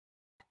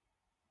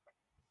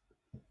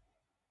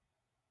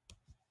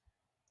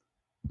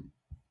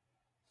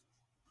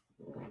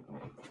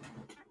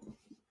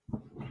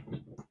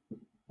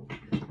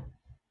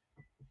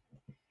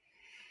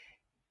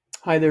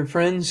Hi there,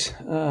 friends.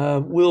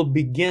 We'll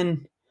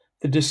begin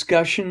the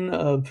discussion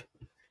of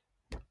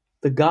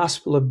the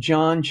Gospel of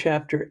John,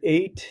 chapter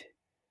 8,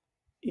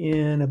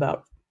 in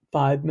about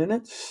 5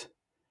 minutes.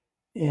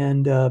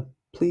 And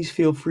please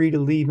feel free to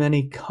leave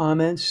any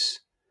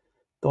comments,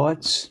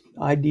 thoughts,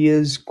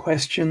 ideas,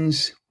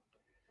 questions,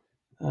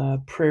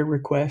 prayer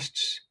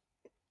requests,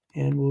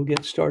 and we'll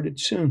get started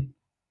soon.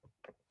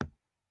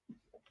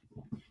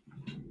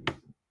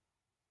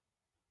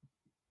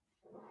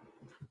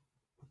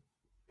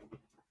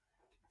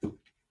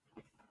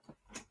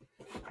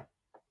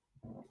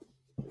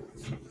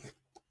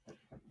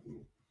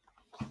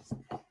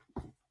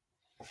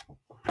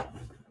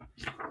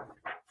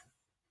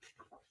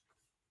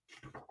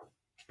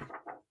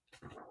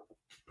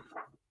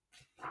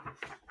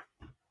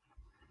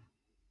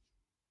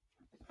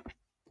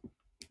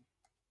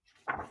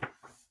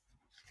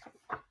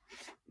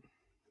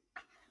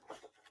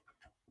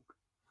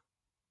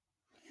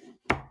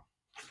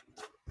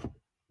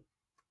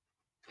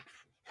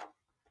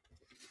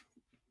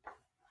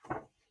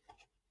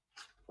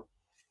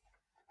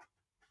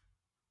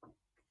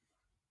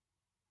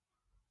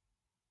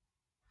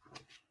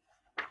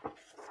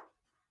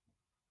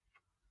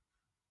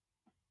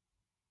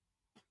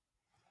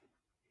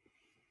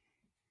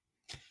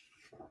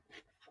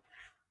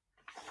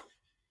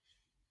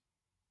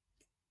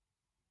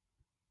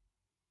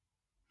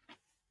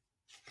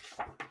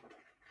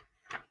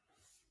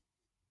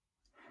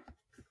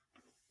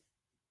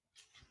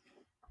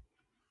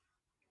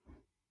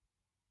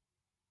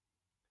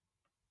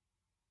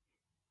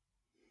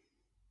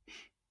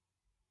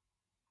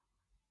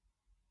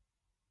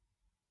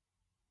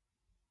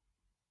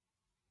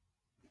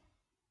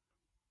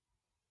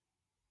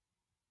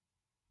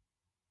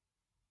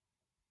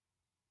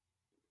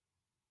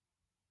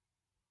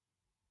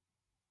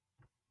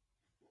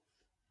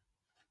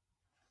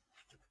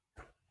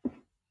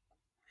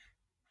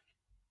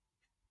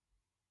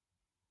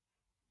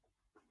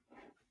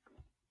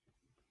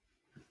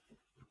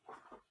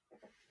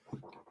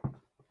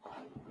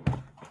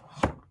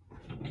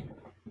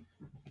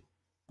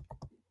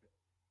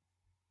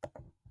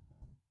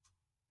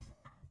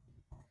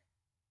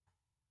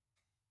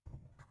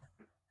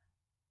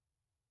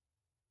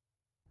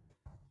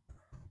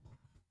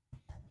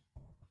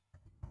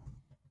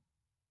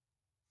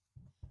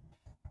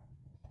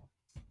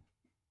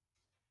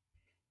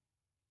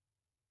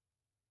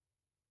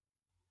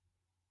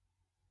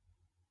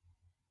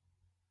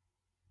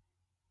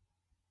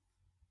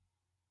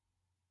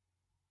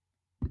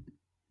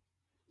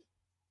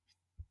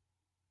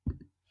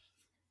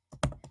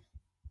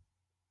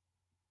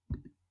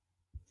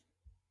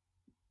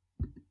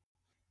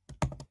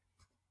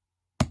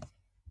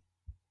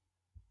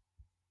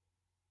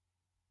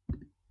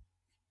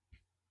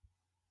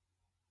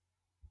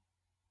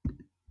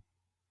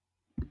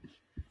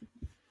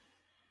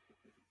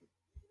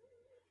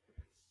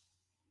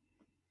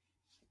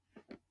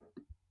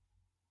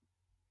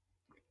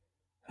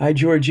 Hi,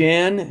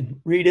 Georgianne,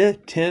 Rita,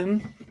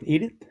 Tim,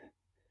 Edith.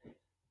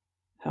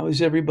 How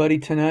is everybody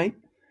tonight?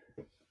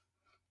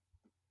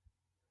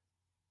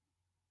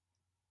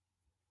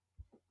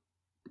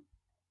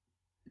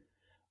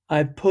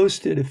 I've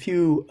posted a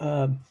few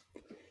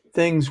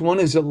things. One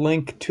is a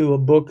link to a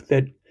book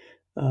that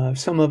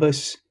some of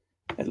us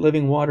at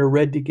Living Water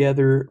read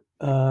together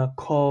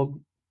called,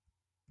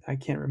 I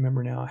can't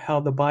remember now, How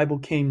the Bible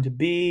Came to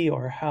Be,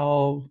 or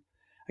how,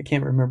 I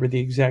can't remember the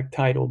exact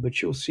title,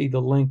 but you'll see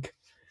the link.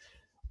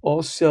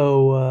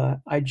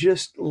 Also, I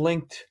just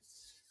linked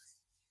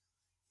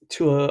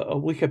to a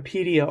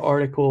Wikipedia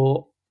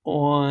article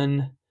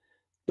on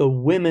the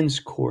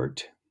women's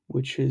court,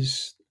 which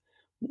is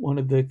one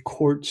of the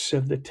courts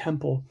of the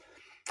temple,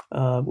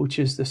 which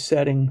is the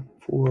setting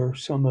for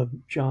some of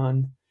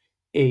John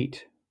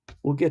 8.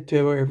 We'll get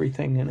to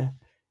everything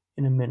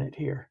in a minute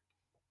here.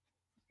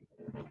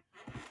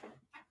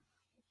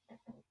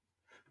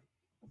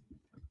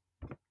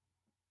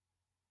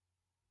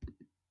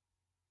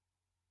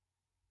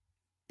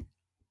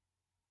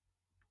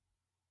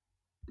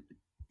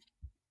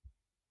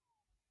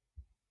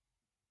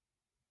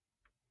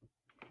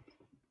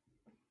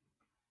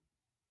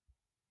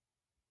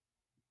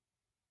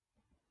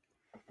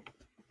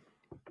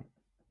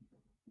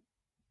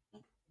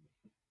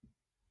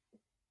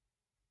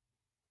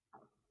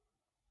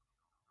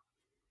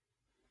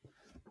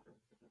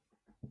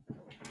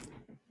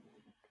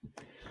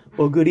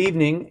 Well, good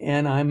evening,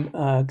 and I'm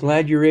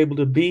glad you're able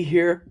to be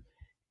here,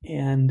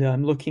 and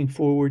I'm looking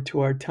forward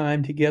to our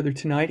time together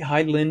tonight.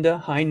 Hi, Linda.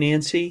 Hi,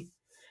 Nancy.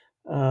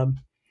 Um,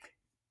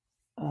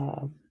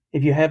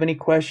 if you have any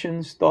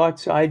questions,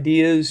 thoughts,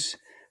 ideas,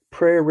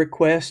 prayer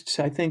requests,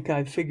 I think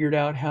I've figured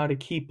out how to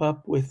keep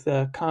up with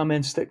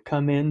comments that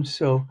come in,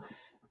 so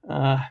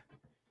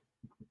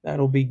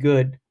that'll be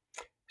good.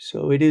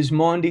 So it is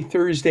Maundy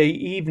Thursday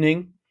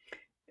evening.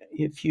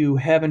 If you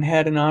haven't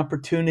had an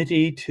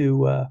opportunity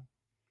to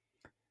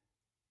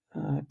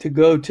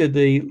go to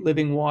the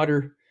Living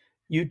Water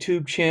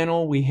YouTube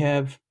channel, we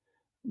have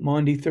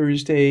Maundy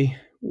Thursday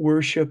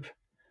worship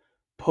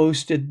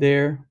posted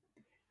there.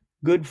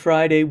 Good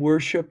Friday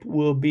worship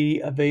will be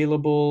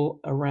available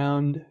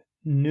around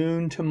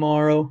noon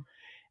tomorrow,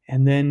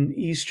 and then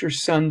Easter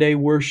Sunday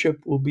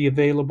worship will be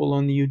available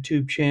on the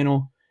YouTube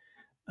channel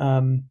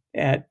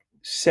at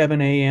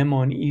 7 a.m.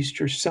 on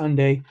Easter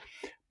Sunday.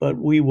 But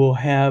we will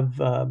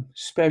have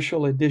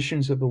special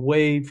editions of The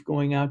Wave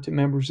going out to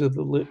members of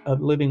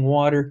Living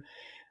Water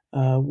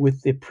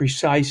with the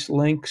precise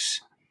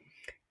links.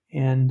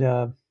 And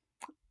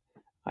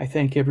I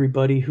thank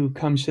everybody who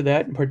comes to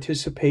that and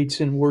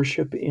participates in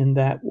worship in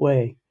that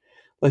way.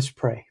 Let's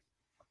pray.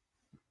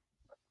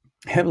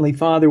 Heavenly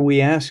Father, we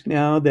ask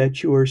now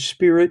that your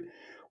Spirit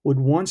would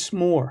once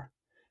more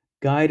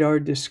guide our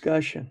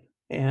discussion,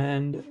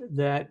 and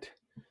that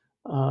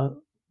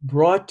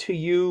brought to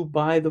you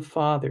by the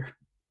Father,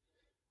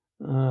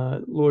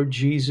 Lord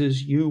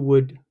Jesus, you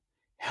would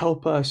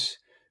help us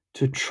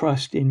to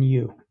trust in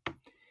you.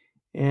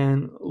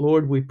 And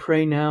Lord, we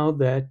pray now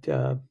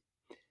that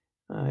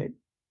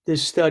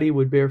this study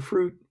would bear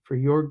fruit for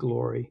your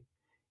glory.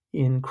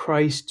 In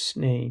Christ's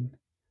name,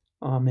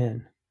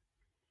 amen.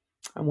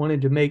 I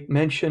wanted to make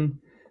mention,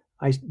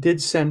 I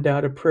did send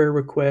out a prayer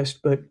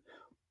request, but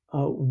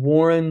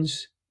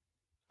Warren's,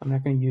 I'm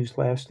not going to use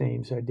last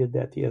names. I did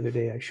that the other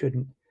day. I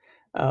shouldn't.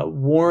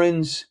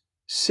 Warren's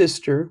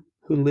sister,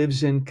 who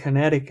lives in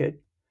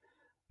Connecticut,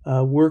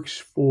 works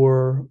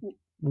for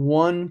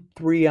 1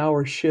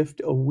 3-hour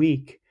shift a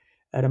week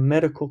at a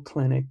medical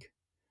clinic,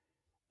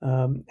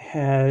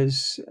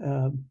 has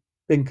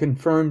been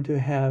confirmed to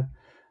have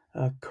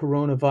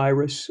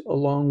coronavirus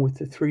along with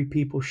the 3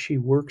 people she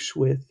works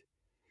with.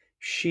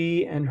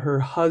 She and her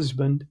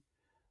husband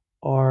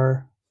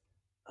are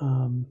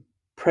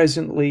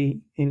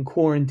presently in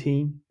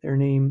quarantine. Their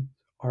names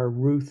are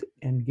Ruth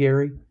and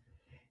Gary.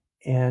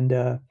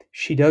 And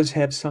she does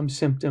have some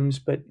symptoms,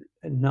 but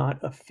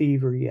not a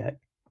fever yet.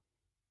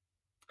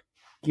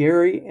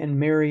 Gary and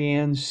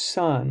Marianne's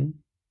son,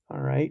 all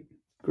right,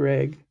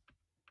 Greg,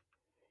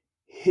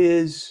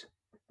 his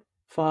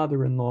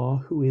father-in-law,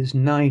 who is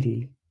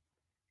 90,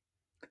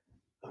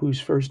 whose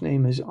first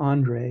name is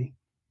Andre,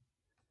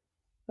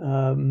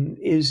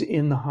 is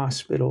in the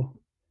hospital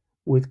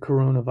with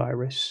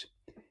coronavirus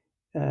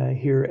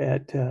here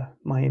at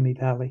Miami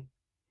Valley.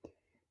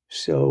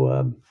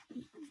 So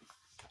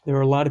there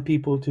are a lot of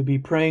people to be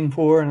praying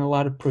for and a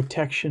lot of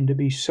protection to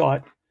be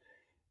sought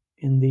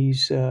in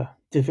these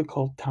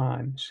difficult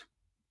times.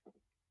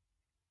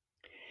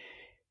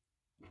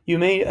 You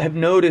may have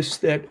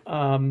noticed that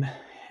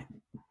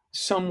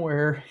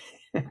somewhere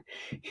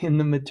in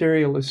the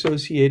material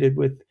associated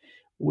with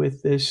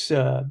this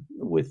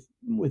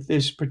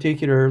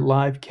particular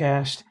live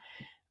cast,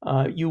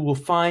 you will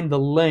find the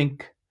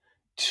link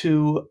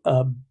to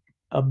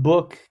a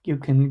book you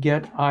can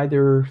get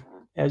either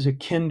as a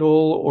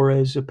Kindle or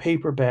as a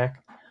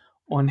paperback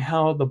on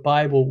how the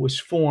Bible was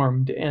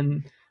formed.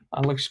 And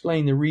I'll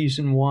explain the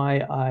reason why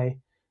I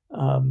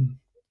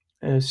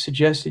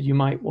suggested you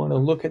might want to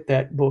look at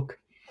that book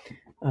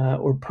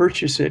or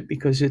purchase it,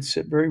 because it's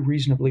very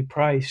reasonably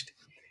priced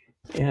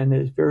and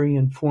is very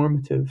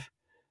informative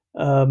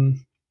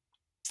in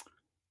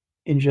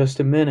just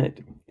a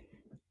minute.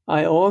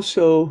 I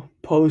also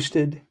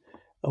posted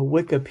a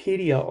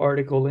Wikipedia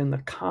article in the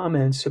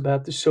comments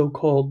about the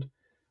so-called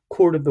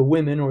Court of the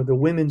Women, or the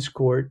Women's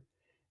Court,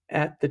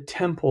 at the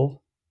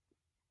temple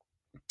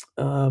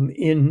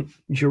in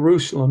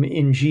Jerusalem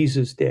in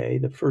Jesus' day,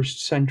 the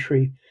first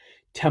century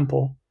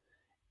temple,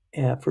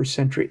 first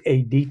century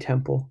AD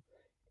temple.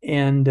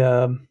 And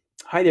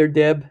hi there,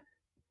 Deb.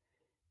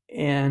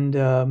 And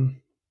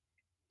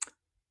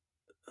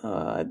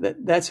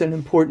that's an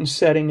important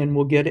setting, and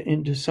we'll get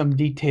into some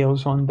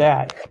details on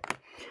that.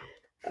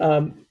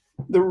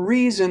 The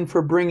reason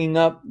for bringing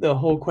up the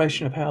whole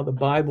question of how the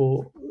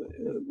Bible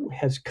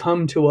has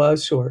come to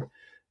us or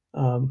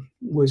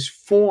was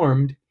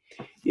formed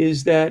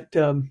is that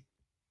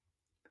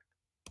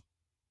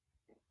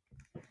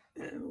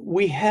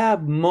we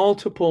have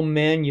multiple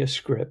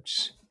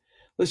manuscripts.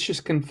 Let's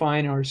just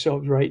confine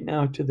ourselves right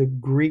now to the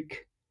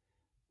Greek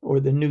or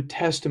the New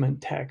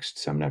Testament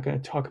texts. I'm not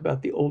going to talk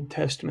about the Old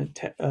Testament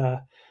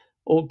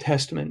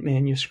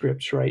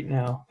manuscripts right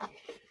now.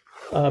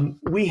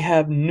 We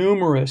have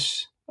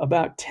numerous,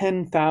 about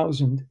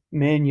 10,000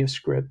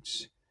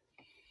 manuscripts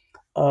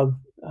of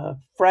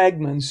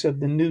fragments of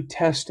the New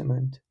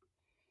Testament,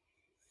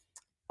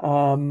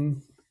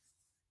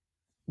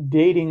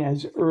 dating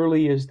as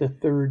early as the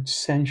 3rd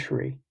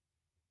century.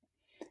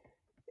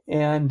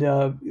 And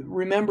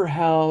remember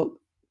how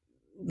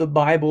the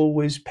Bible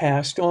was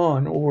passed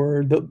on,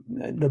 or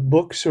the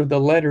books or the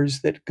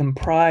letters that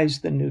comprise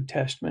the New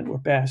Testament were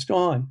passed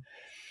on.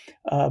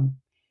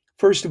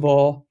 First of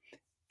all,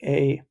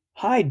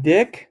 hi,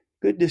 Dick.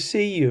 Good to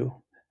see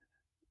you.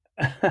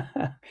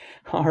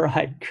 All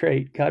right,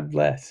 great. God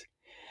bless.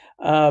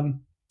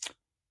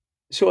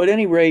 So at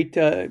any rate,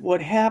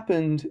 what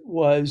happened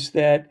was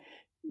that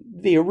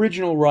the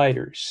original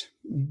writers,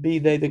 be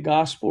they the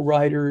gospel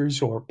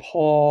writers or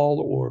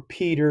Paul or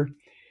Peter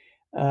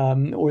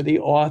or the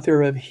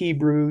author of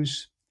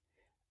Hebrews,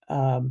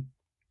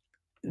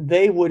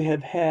 they would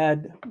have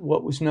had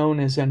what was known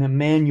as an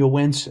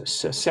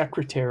amanuensis, a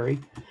secretary,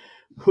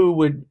 who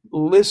would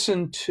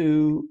listen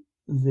to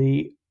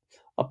the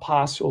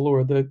apostle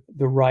or the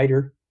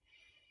writer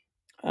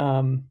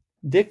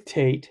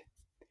dictate,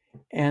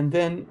 and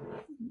then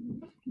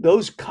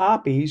those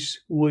copies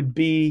would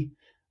be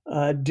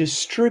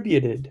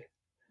distributed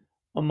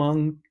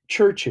among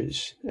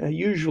churches.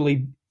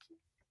 Usually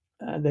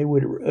they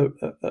would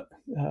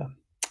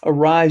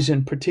arise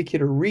in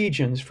particular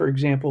regions. For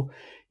example,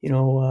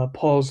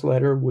 Paul's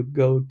letter would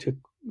go to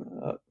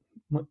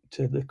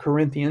the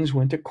Corinthians,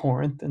 went to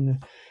Corinth and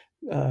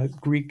the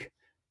Greek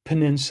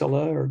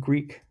peninsula, or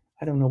Greek,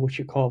 I don't know what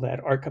you call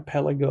that,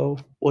 archipelago,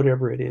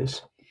 whatever it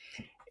is.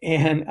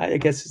 And I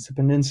guess it's a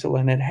peninsula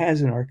and it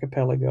has an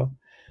archipelago.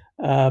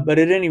 But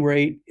at any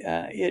rate,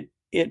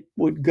 it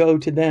would go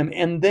to them.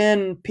 And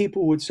then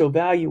people would so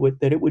value it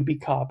that it would be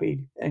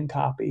copied and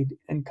copied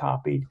and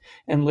copied.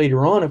 And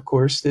later on, of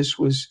course, this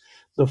was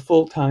the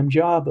full-time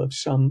job of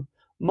some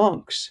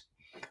monks.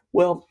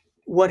 Well,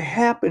 what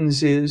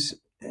happens is,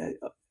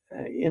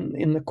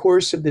 in the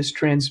course of this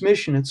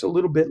transmission, it's a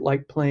little bit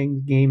like playing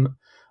the game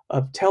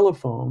of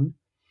telephone,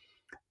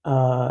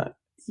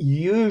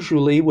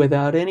 usually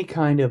without any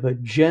kind of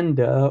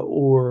agenda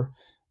or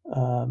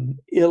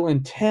ill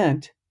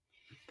intent.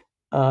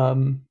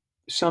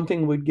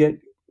 Something would get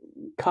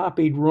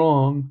copied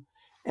wrong,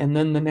 and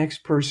then the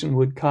next person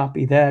would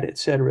copy that,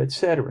 etc.,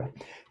 etc.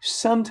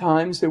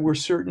 Sometimes there were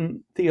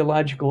certain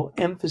theological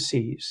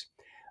emphases,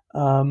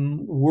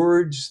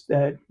 words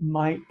that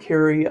might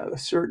carry a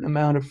certain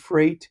amount of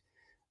freight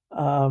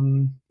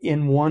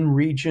in one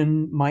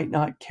region might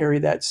not carry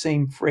that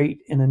same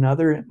freight in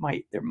another.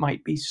 There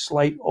might be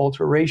slight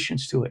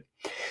alterations to it.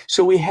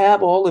 So we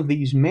have all of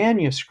these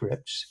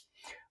manuscripts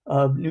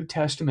of New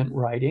Testament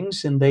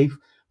writings, and they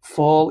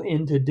fall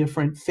into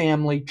different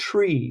family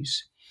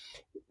trees.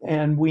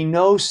 And we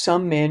know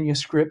some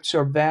manuscripts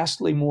are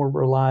vastly more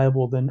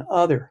reliable than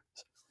others.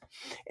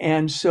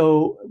 And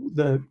so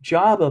the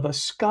job of a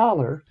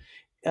scholar,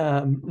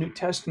 New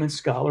Testament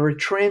scholar, a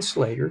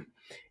translator,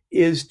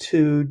 is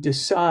to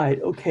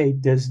decide, okay,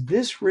 does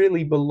this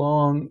really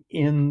belong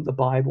in the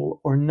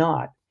Bible or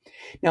not?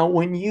 Now,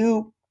 when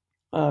you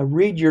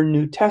read your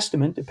New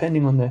Testament,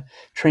 depending on the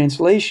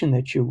translation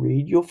that you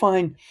read, you'll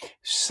find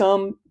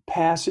some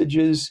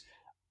passages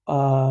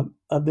of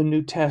the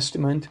New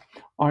Testament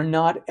are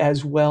not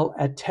as well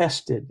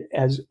attested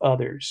as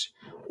others,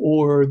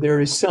 or there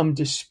is some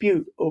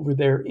dispute over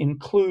their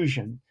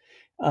inclusion.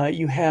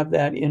 You have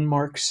that in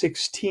Mark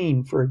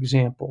 16, for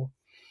example.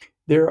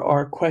 There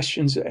are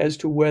questions as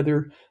to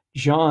whether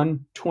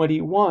John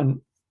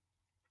 21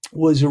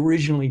 was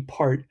originally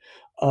part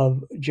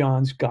of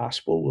John's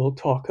gospel. We'll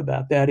talk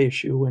about that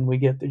issue when we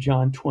get to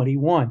John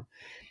 21.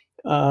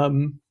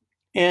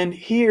 And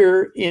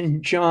here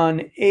in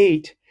John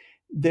 8,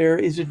 there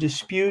is a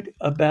dispute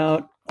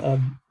about a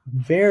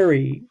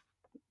very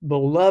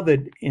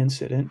beloved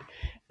incident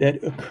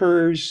that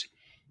occurs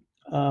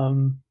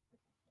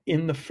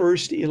in the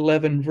first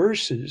 11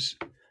 verses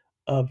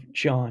of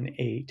John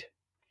 8.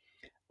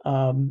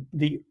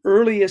 The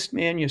earliest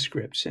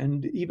manuscripts,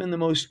 and even the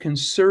most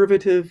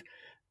conservative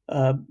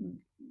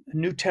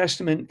New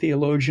Testament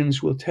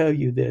theologians will tell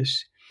you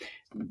this,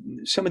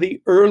 some of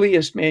the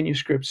earliest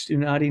manuscripts do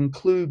not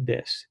include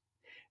this.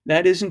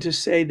 That isn't to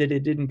say that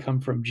it didn't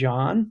come from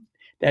John.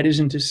 That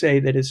isn't to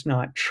say that it's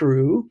not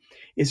true.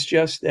 It's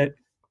just that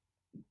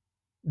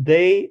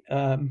they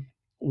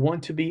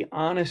want to be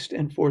honest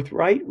and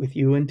forthright with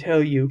you and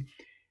tell you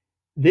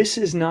this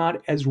is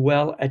not as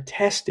well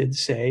attested,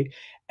 say,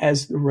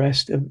 as the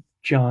rest of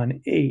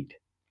John 8.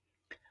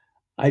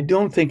 I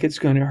don't think it's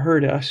going to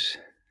hurt us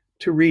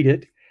to read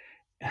it.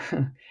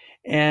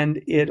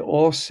 And it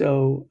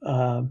also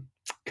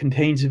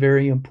contains a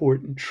very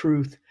important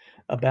truth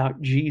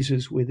about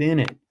Jesus within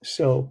it.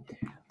 So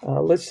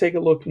let's take a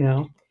look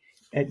now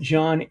at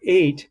John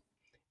 8.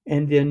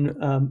 And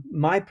in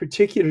my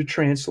particular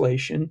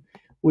translation,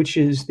 which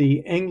is the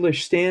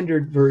English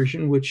Standard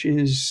Version, which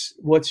is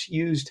what's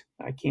used,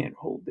 I can't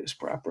hold this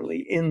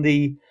properly, in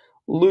the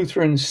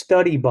Lutheran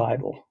Study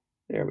Bible.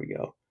 There we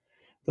go.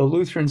 The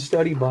Lutheran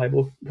Study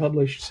Bible,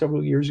 published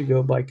several years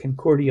ago by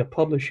Concordia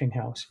Publishing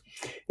House.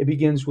 It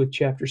begins with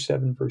chapter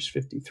 7, verse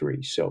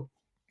 53. So,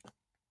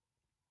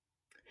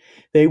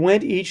 they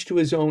went each to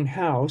his own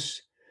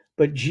house,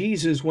 but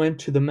Jesus went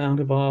to the Mount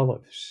of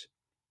Olives.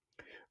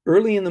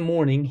 Early in the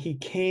morning, he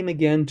came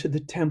again to the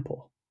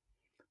temple.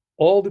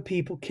 All the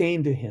people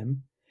came to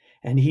him,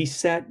 and he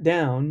sat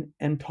down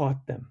and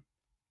taught them.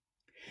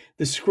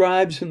 The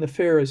scribes and the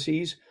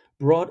Pharisees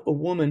brought a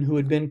woman who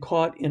had been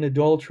caught in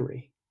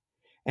adultery,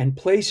 and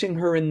placing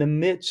her in the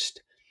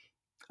midst,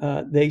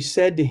 they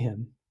said to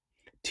him,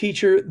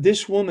 "Teacher,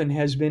 this woman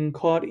has been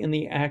caught in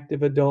the act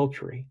of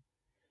adultery.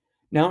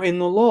 Now in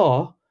the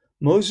law,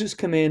 Moses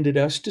commanded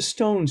us to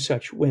stone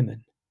such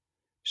women.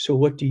 So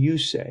what do you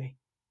say?"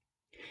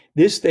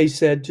 This they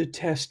said to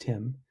test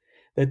him,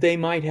 that they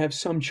might have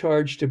some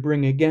charge to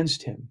bring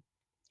against him.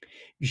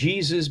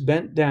 Jesus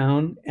bent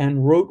down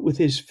and wrote with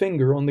his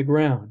finger on the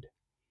ground.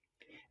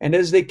 And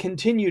as they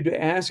continued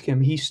to ask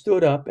him, he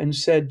stood up and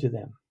said to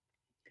them,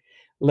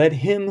 "Let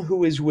him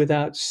who is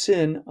without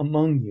sin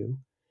among you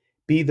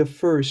be the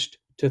first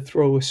to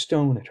throw a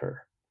stone at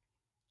her."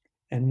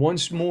 And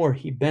once more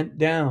he bent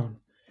down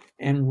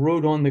and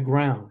wrote on the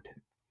ground.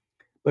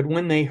 But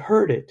when they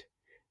heard it,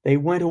 they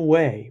went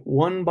away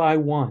one by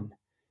one,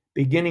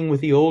 beginning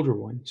with the older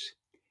ones.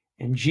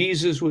 And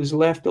Jesus was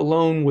left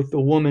alone with the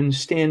woman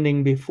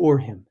standing before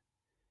him.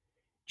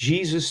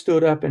 Jesus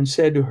stood up and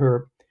said to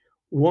her,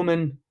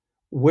 "Woman,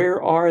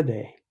 where are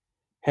they?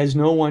 Has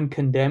no one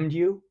condemned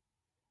you?"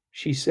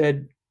 She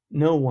said,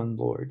 "No one,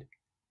 Lord."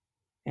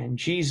 And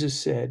Jesus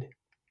said,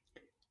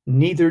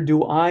 "Neither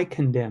do I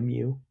condemn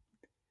you.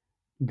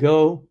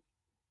 Go,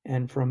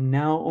 and from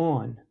now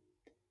on,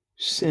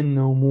 sin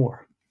no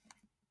more."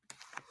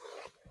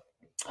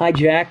 Hi,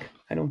 Jack.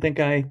 I don't think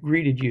I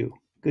greeted you.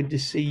 Good to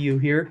see you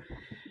here.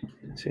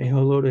 Say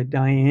hello to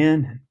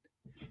Diane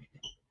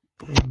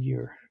and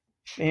your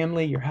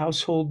family, your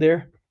household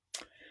there.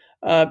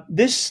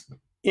 This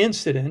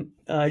incident,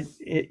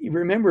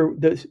 remember,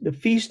 the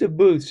Feast of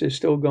Booths is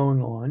still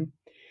going on.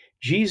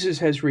 Jesus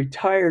has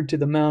retired to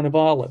the Mount of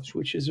Olives,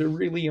 which is a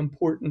really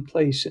important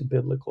place in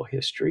biblical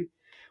history,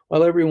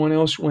 while everyone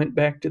else went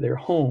back to their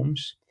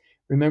homes.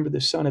 Remember,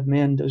 the Son of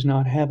Man does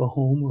not have a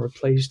home or a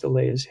place to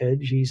lay his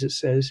head, Jesus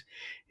says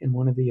in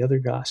one of the other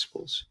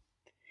Gospels.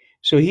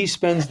 So he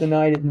spends the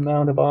night at the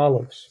Mount of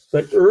Olives.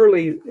 But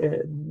early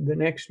the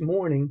next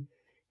morning,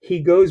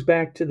 he goes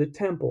back to the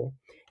temple,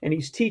 and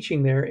he's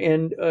teaching there.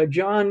 And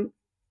John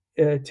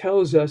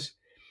tells us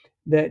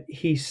that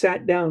he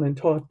sat down and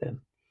taught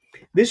them.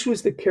 This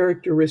was the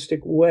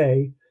characteristic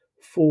way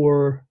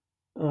for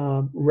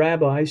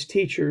rabbis,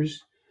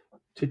 teachers,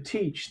 to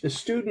teach. The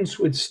students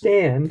would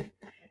stand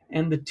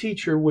and the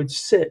teacher would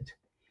sit.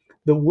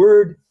 The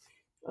word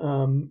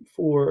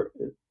for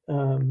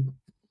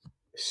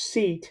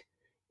seat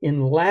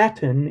in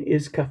Latin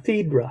is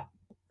cathedra,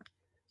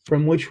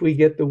 from which we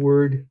get the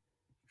word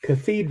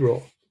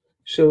cathedral.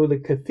 So the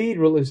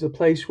cathedral is the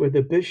place where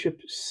the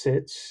bishop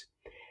sits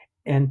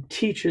and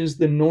teaches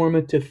the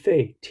normative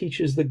faith,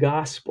 teaches the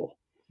gospel.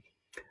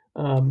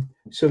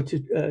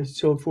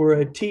 So for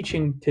a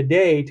teaching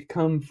today to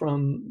come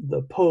from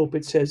the Pope,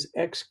 it says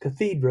ex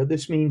cathedra.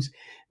 This means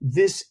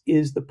this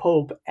is the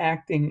Pope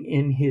acting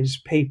in his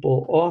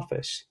papal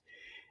office.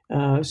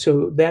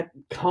 So that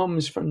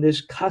comes from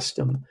this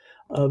custom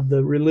of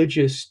the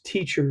religious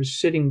teachers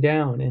sitting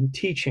down and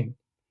teaching.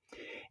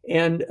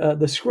 And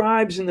the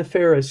scribes and the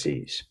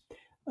Pharisees,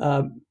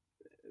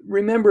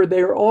 remember,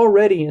 they're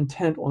already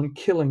intent on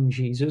killing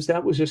Jesus.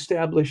 That was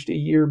established a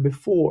year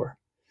before.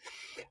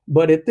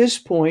 But at this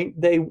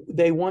point,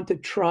 they want to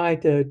try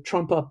to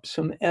trump up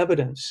some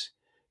evidence,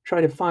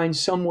 try to find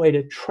some way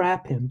to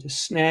trap him, to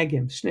snag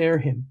him, snare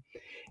him.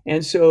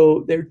 And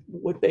so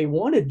what they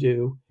want to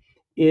do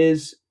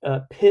is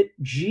pit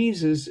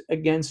Jesus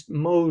against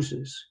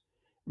Moses.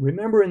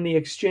 Remember, in the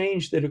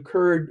exchange that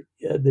occurred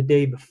the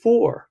day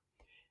before,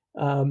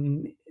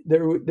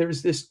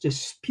 there's this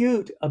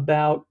dispute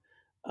about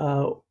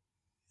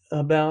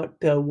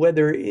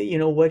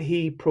whether what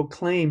he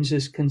proclaims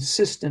is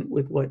consistent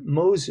with what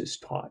Moses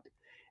taught,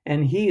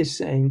 and he is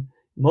saying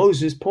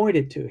Moses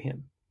pointed to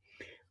him.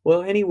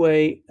 Well,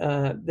 anyway,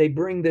 they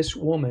bring this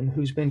woman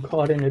who's been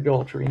caught in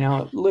adultery.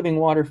 Now, Living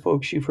Water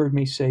folks, you've heard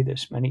me say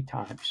this many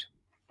times.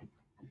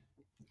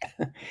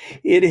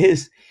 It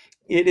is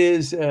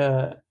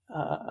a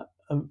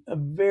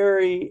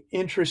very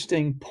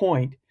interesting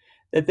point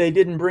that they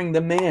didn't bring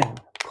the man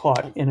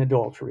caught in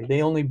adultery.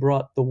 They only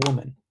brought the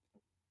woman.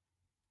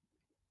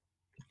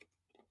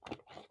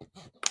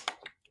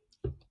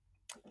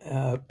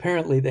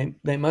 Apparently,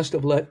 they must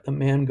have let the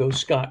man go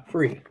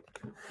scot-free.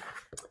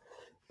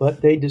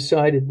 But they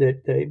decided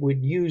that they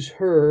would use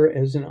her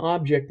as an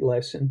object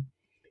lesson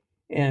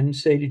and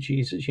say to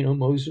Jesus,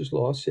 Moses'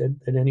 law said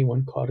that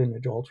anyone caught in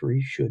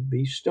adultery should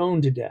be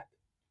stoned to death.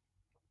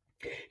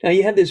 Now,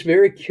 you have this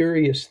very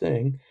curious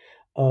thing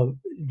of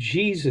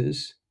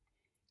Jesus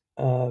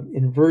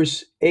in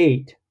verse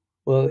 8.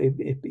 Well,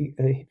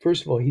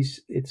 first of all,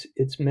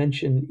 it's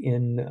mentioned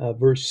in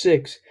verse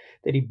 6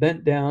 that he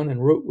bent down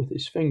and wrote with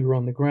his finger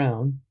on the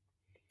ground.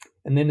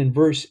 And then in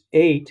verse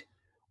 8,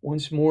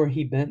 once more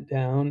he bent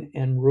down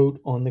and wrote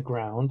on the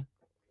ground.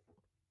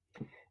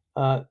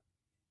 It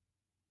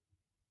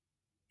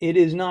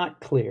is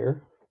not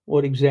clear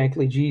what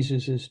exactly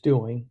Jesus is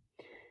doing,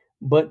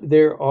 but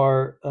there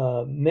are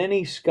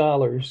many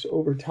scholars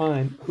over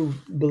time who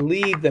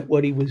believe that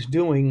what he was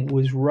doing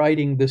was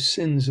writing the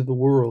sins of the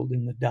world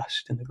in the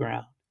dust in the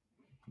ground.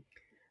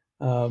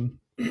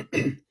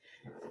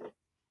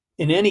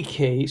 In any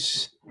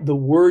case, the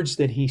words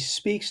that he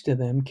speaks to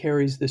them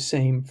carries the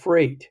same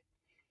freight,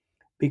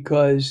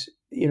 because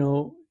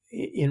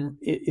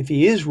if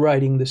he is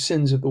writing the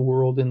sins of the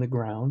world in the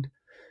ground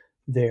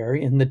there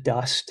in the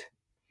dust,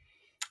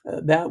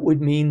 that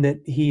would mean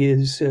that he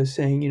is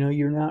saying,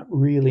 you're not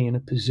really in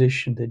a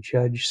position to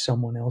judge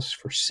someone else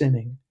for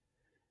sinning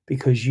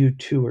because you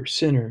too are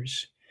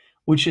sinners,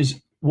 which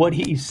is what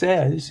he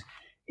says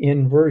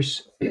In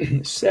verse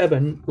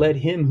 7, let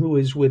him who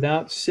is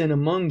without sin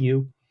among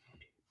you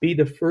be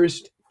the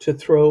first to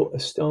throw a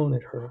stone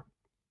at her.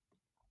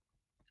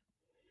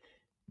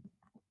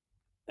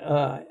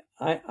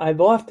 I've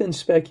often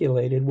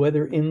speculated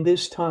whether in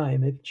this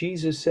time, if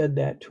Jesus said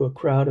that to a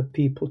crowd of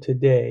people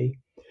today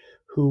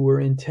who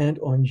were intent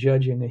on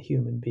judging a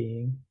human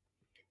being,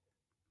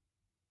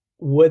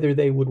 whether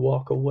they would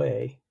walk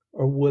away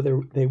or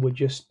whether they would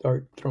just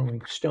start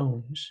throwing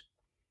stones.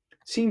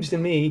 It seems to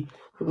me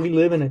that we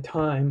live in a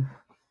time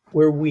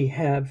where we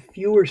have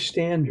fewer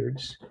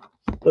standards,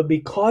 but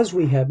because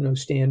we have no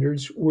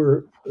standards,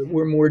 we're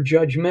more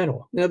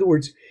judgmental. In other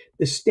words,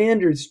 the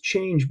standards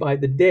change by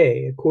the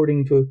day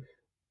according to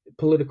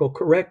political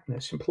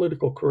correctness, and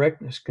political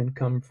correctness can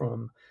come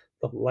from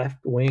the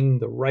left wing,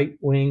 the right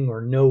wing,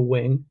 or no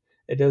wing.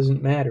 It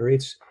doesn't matter.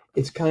 It's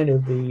kind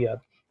of the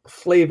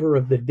flavor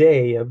of the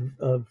day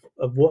of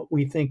what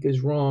we think is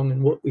wrong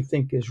and what we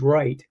think is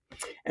right,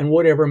 and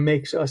whatever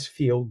makes us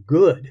feel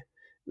good,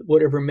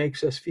 whatever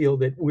makes us feel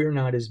that we're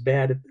not as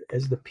bad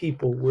as the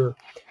people we're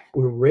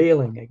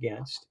railing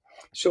against.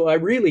 So I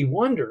really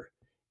wonder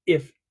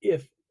if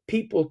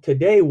people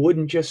today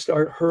wouldn't just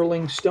start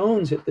hurling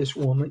stones at this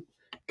woman,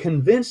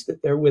 convinced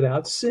that they're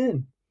without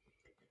sin.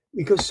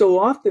 Because so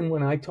often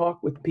when I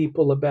talk with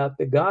people about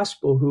the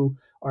gospel who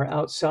are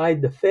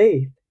outside the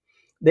faith,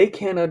 they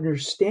can't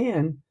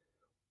understand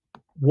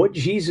what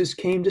Jesus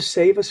came to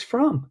save us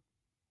from.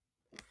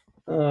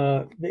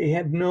 They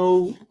have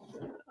no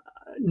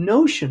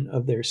notion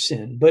of their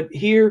sin. But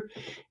here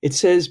it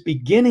says,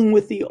 beginning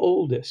with the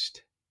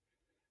oldest,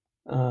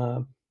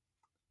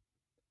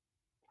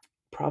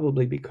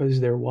 probably because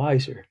they're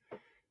wiser,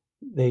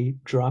 they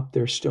dropped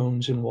their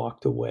stones and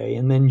walked away.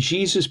 And then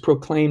Jesus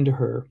proclaimed to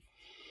her,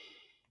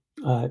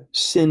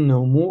 sin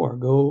no more.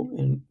 Go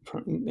and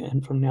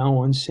from now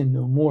on, sin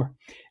no more.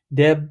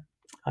 Deb,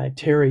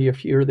 Terry,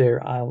 if you're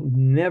there, I'll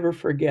never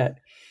forget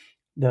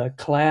the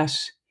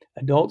class,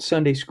 adult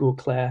Sunday school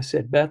class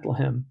at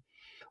Bethlehem,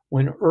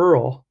 when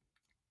Earl,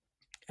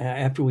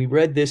 after we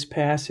read this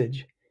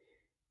passage,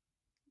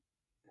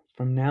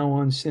 from now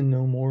on, sin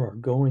no more, or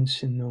go and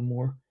sin no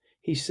more,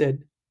 he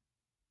said,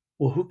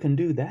 well, who can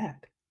do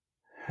that?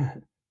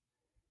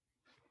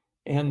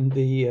 And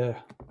the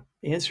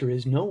answer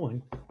is no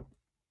one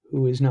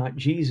who is not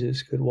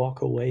Jesus could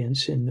walk away and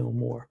sin no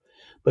more.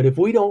 But if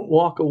we don't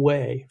walk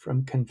away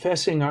from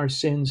confessing our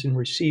sins and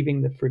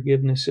receiving the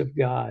forgiveness of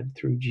God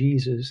through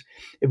Jesus,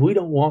 if we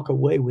don't walk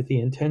away with the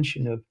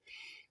intention of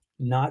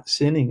not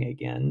sinning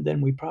again,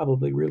 then we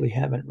probably really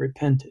haven't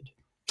repented.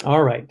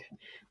 All right,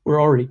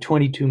 we're already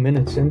 22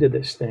 minutes into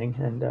this thing,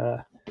 and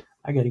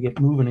I got to get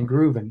moving and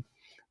grooving.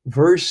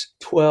 Verse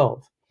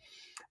 12.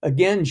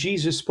 Again,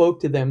 Jesus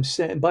spoke to them,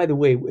 by the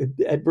way,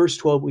 at verse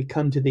 12, we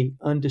come to the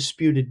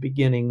undisputed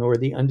beginning, or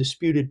the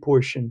undisputed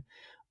portion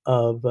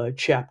of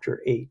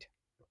chapter 8.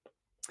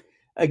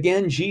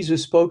 Again,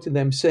 Jesus spoke to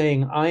them,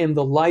 saying, I am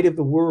the light of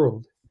the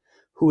world.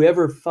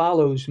 Whoever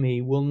follows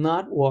me will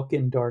not walk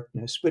in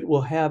darkness, but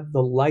will have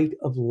the light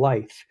of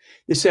life.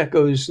 This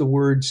echoes the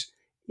words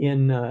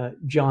in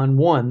John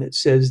 1 that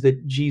says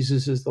that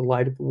Jesus is the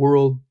light of the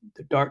world.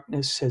 The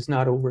darkness has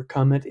not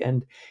overcome it,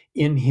 and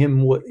in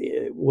him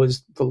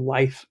was the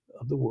life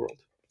of the world.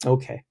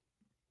 Okay.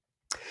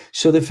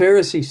 So the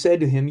Pharisee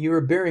said to him, you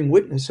are bearing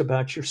witness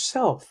about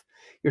yourself.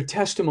 Your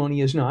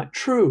testimony is not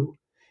true.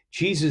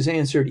 Jesus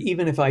answered,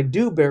 even if I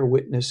do bear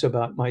witness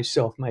about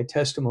myself, my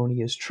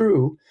testimony is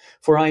true,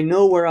 for I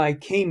know where I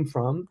came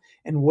from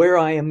and where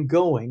I am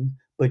going,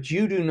 but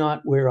you do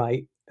not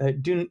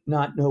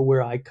know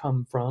where I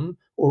come from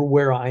or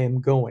where I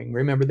am going.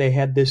 Remember, they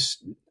had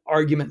this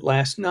argument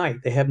last night.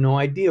 They have no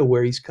idea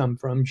where he's come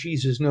from.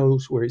 Jesus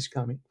knows where he's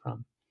coming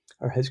from,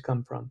 or has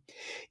come from.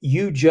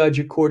 You judge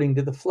according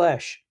to the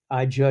flesh.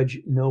 I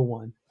judge no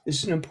one. This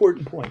is an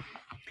important point.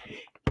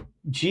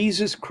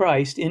 Jesus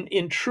Christ,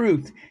 in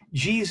truth,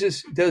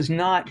 Jesus does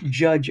not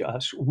judge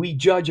us. We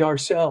judge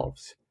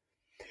ourselves.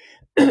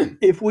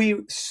 If we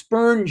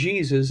spurn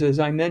Jesus, as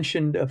I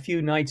mentioned a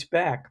few nights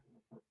back,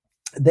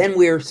 then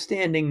we're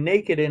standing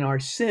naked in our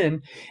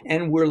sin,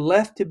 and we're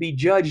left to be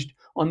judged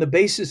on the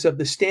basis of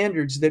the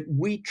standards that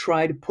we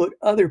try to put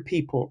other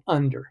people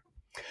under.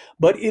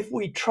 But if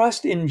we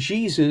trust in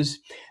Jesus,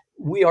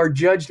 we are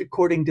judged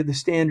according to the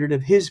standard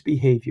of his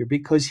behavior,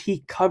 because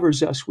he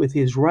covers us with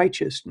his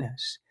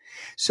righteousness.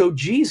 So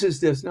Jesus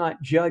does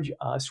not judge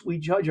us. We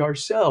judge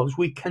ourselves.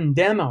 We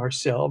condemn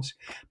ourselves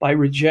by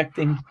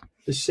rejecting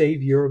the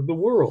Savior of the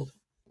world.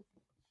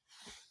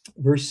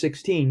 Verse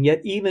 16, yet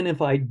even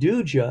if I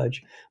do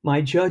judge,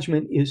 my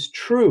judgment is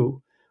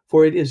true,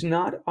 for it is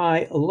not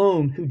I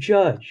alone who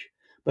judge,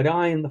 but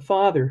I and the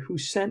Father who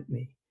sent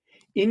me.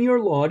 In your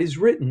law it is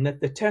written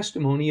that the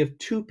testimony of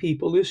two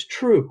people is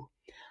true.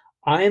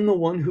 I am the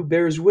one who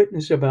bears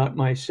witness about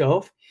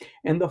myself,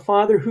 and the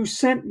Father who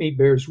sent me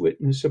bears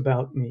witness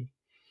about me.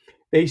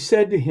 They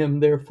said to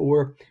him,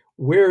 therefore,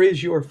 where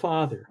is your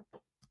Father?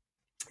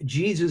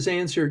 Jesus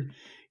answered,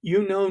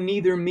 you know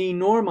neither me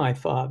nor my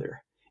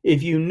Father.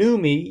 If you knew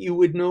me, you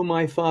would know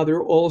my Father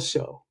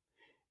also.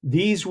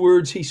 These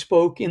words he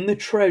spoke in the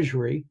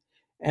treasury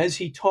as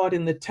he taught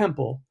in the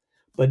temple,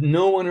 but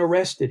no one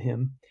arrested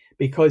him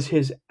because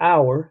his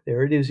hour,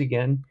 there it is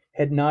again,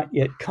 had not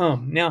yet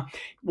come. Now,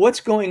 what's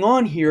going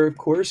on here, of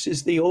course,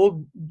 is the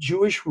old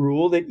Jewish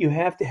rule that you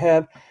have to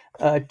have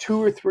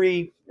 2 or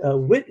 3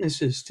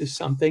 witnesses to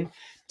something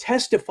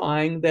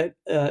testifying that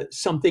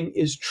something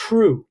is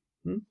true.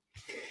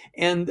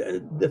 And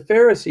the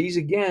Pharisees,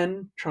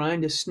 again,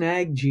 trying to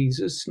snare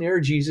Jesus,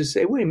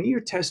 say, wait a minute,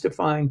 you're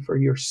testifying for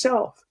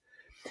yourself.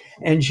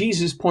 And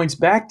Jesus points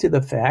back to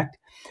the fact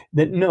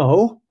that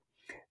no,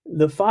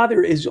 the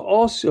Father is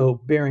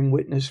also bearing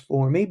witness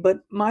for me,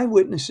 but my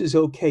witness is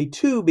okay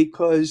too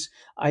because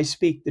I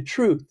speak the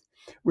truth.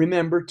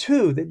 Remember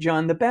too that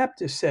John the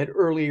Baptist said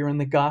earlier in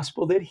the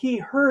gospel that he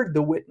heard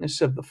the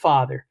witness of the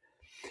Father,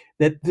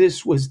 that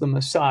this was the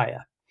Messiah.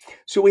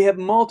 So we have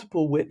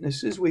multiple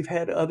witnesses. We've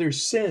had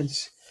others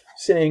since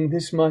saying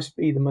this must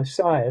be the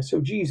Messiah.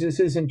 So Jesus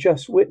isn't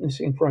just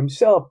witnessing for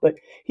himself, but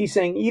he's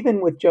saying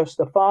even with just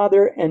the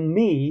Father and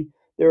me,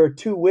 there are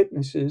 2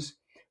 witnesses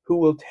who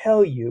will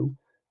tell you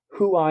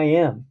who I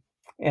am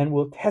and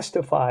will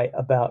testify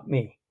about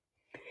me.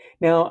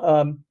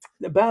 Now,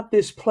 about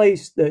this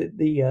place,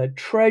 the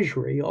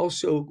treasury,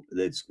 also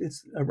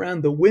it's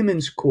around the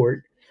women's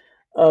court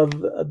of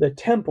the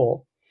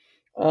temple.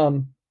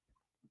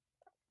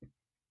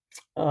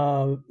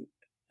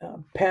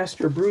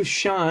 Pastor Bruce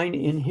Shine,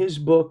 in his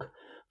book,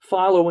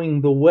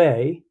 Following the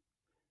Way,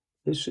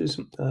 this is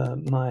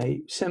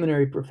my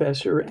seminary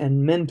professor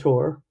and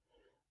mentor,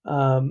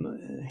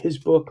 his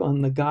book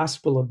on the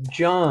Gospel of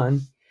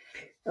John,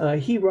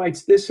 he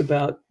writes this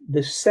about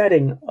the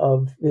setting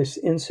of this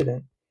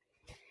incident.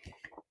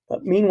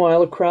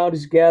 Meanwhile, a crowd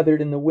is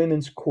gathered in the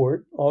women's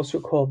court, also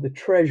called the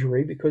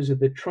treasury because of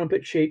the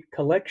trumpet-shaped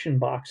collection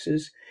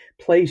boxes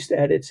placed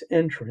at its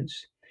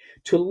entrance,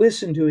 to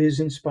listen to his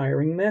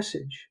inspiring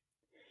message.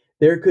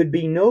 There could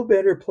be no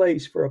better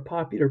place for a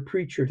popular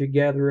preacher to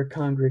gather a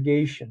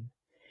congregation.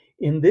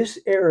 In this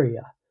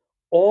area,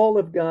 all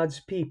of God's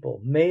people,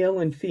 male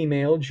and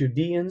female,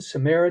 Judean,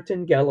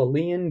 Samaritan,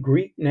 Galilean,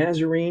 Greek,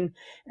 Nazarene,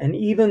 and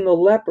even the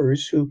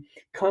lepers who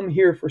come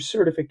here for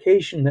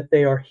certification that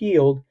they are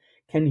healed,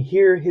 can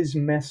hear his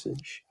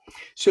message.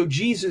 So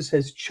Jesus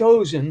has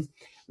chosen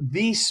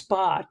the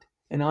spot,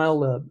 and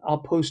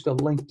I'll post a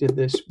link to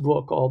this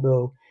book,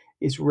 although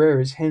it's rare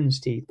as hen's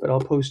teeth, but I'll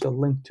post a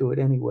link to it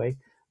anyway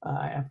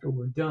after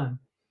we're done.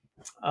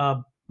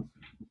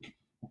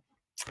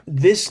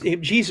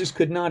 Jesus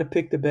could not have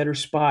picked a better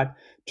spot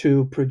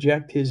to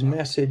project his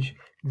message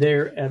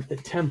there at the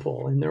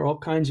temple, and there are all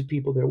kinds of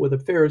people there. Well, the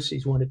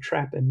Pharisees want to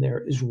trap him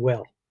there as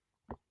well.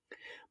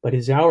 But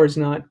his hour has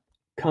not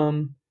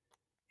come,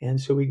 and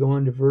so we go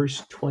on to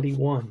verse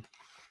 21.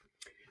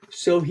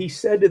 So he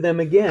said to them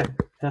again.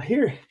 Now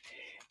here,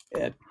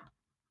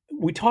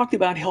 we talked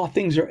about how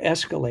things are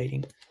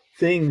escalating.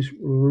 Things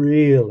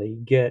really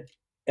get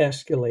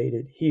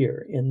escalated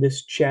here in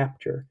this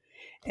chapter.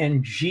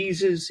 And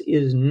Jesus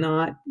is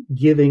not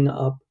giving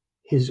up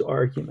his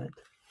argument.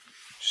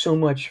 So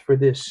much for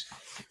this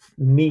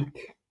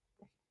meek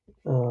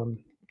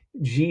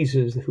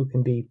Jesus who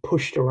can be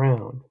pushed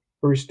around.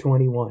 Verse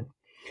 21.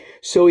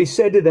 So he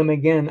said to them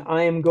again,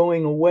 I am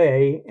going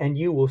away, and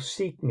you will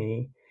seek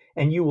me,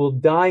 and you will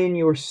die in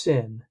your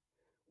sin.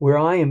 Where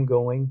I am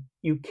going,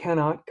 you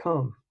cannot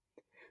come.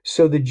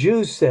 So the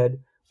Jews said,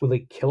 will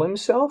he kill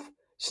himself,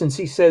 since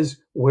he says,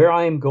 where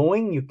I am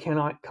going, you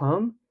cannot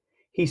come?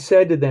 He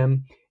said to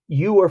them,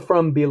 you are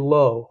from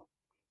below.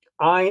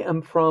 I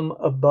am from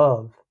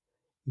above.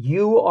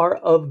 You are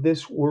of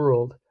this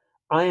world.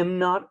 I am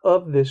not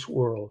of this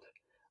world.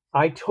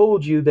 I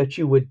told you that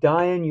you would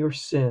die in your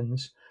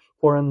sins,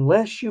 for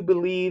unless you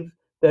believe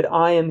that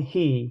I am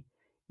he,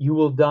 you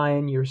will die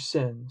in your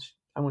sins.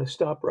 I want to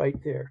stop right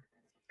there.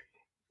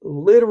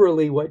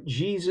 Literally, what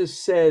Jesus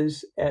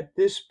says at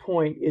this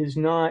point is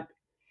not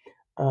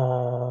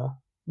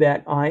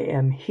that I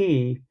am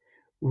he.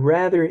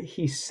 Rather,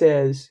 he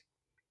says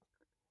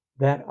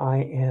that I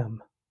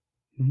am.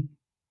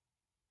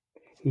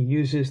 He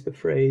uses the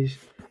phrase,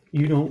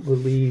 you don't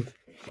believe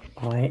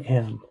I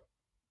am,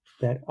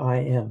 that I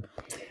am.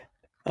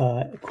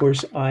 Of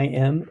course, I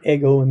am,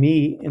 ego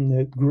eimi in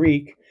the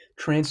Greek,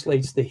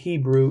 translates the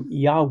Hebrew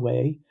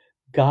Yahweh,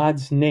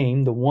 God's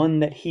name, the one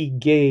that he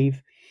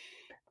gave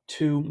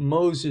to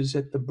Moses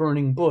at the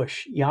burning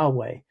bush,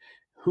 Yahweh.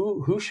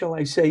 Who shall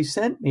I say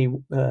sent me?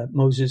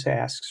 Moses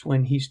asks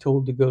when he's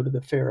told to go to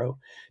the Pharaoh.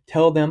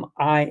 Tell them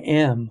I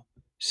am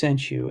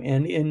sent you.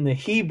 And in the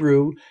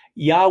Hebrew,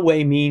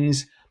 Yahweh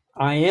means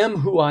I am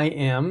who I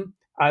am,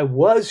 I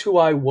was who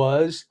I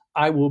was,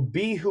 I will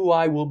be who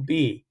I will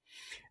be.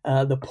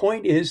 The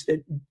point is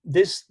that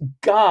this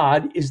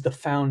God is the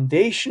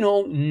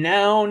foundational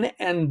noun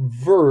and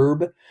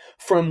verb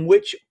from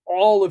which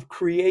all of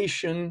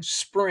creation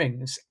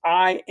springs.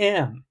 I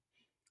am.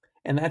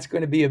 And that's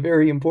going to be a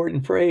very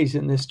important phrase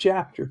in this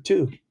chapter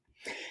too.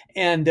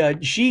 And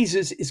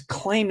Jesus is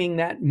claiming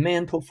that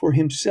mantle for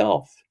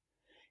himself.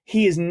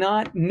 He is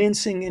not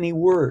mincing any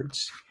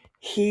words.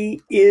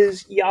 He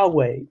is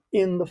Yahweh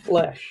in the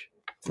flesh.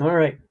 All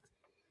right.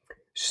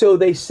 So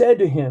they said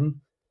to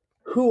him,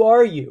 "Who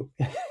are you?"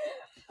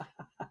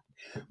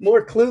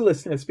 More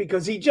cluelessness,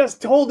 because he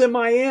just told him,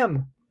 "I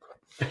am."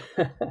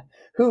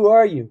 "Who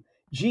are you?"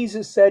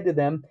 Jesus said to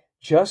them,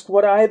 "Just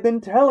what I have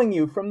been telling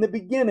you from the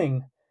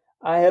beginning.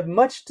 I have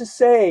much to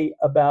say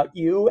about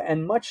you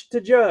and much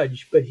to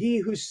judge, but he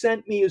who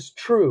sent me is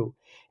true,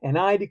 and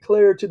I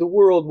declare to the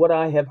world what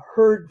I have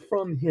heard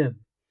from him."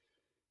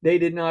 They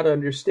did not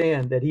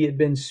understand that he had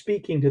been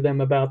speaking to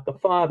them about the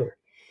Father.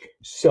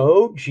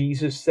 So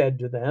Jesus said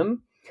to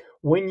them,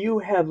 "When you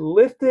have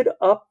lifted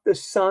up the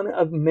Son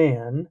of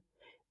Man,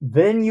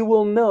 then you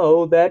will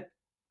know that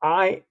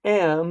I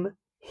am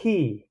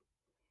he,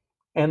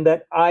 and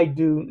that I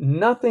do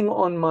nothing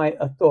on my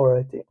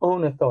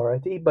own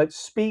authority, but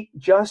speak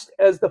just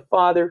as the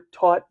Father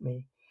taught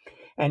me.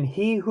 And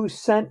he who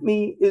sent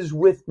me is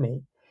with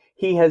me.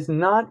 He has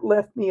not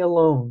left me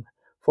alone,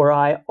 for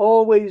I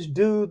always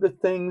do the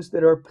things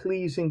that are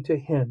pleasing to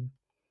him."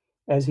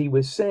 As he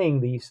was saying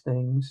these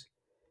things,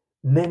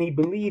 many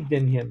believed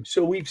in him.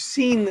 So we've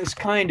seen this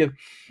kind of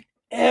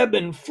ebb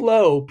and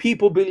flow,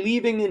 people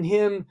believing in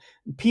him,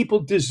 people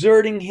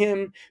deserting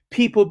him,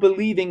 people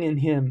believing in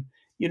him,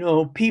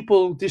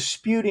 people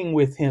disputing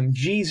with him.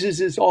 Jesus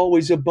is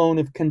always a bone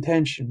of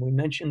contention. We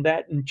mentioned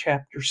that in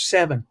chapter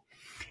 7.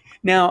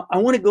 Now, I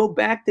want to go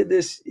back to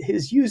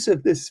his use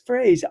of this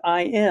phrase,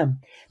 "I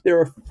am." There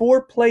are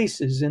 4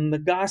 places in the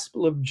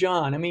Gospel of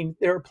John. I mean,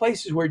 there are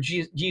places where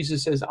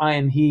Jesus says, "I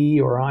am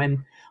he," or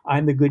I'm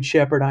the good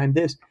shepherd, I'm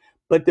this.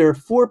 But there are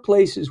 4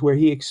 places where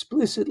he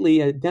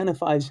explicitly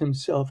identifies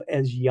himself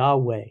as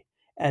Yahweh,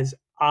 as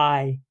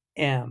 "I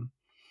am."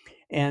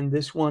 And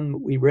this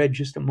one we read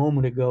just a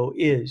moment ago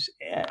is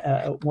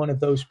one of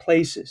those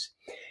places.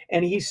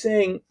 And he's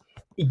saying,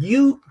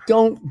 you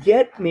don't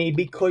get me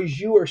because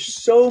you are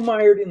so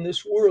mired in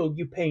this world.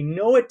 You pay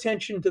no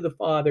attention to the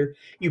Father.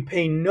 You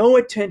pay no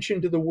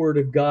attention to the Word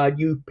of God.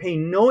 You pay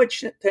no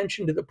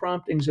attention to the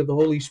promptings of the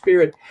Holy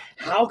Spirit.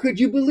 How could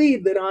you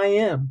believe that I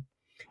am?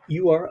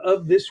 You are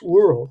of this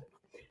world.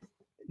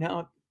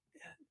 Now,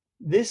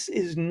 this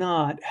is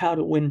not how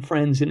to win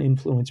friends and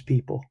influence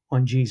people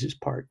on Jesus'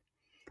 part.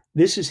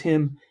 This is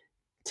him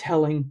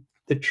telling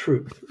the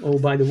truth. Oh,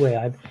 by the way,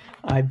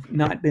 I've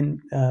not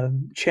been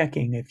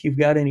checking. If you've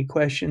got any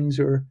questions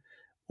or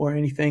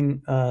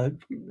anything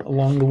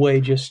along the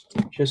way, just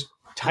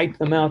type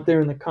them out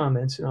there in the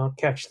comments and I'll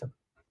catch them.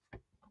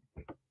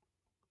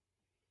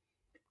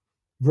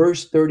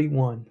 Verse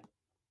 31.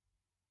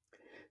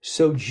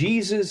 So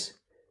Jesus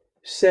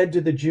said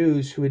to the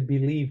Jews who had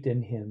believed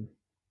in him,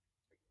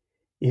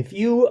 "If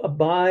you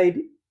abide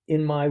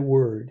in my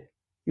word,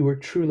 you are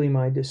truly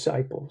my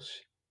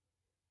disciples,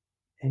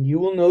 and you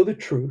will know the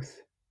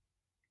truth,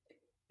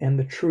 and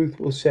the truth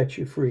will set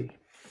you free."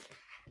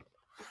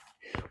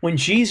 When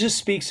Jesus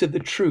speaks of the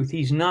truth,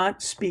 he's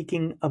not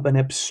speaking of an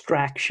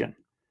abstraction.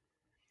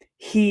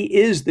 He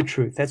is the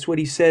truth. That's what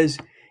he says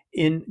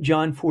in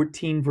John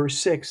 14, verse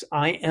 6.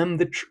 "I am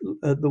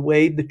the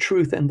way, the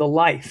truth, and the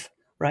life,"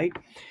 right?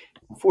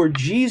 For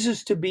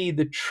Jesus to be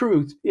the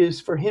truth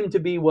is for him to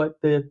be what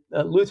the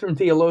Lutheran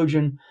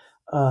theologian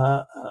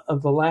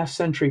of the last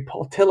century,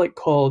 Paul Tillich,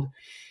 called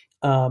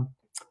the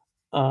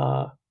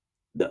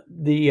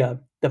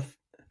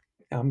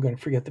I'm going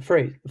to forget the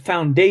phrase, the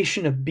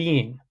foundation of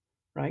being,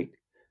 right?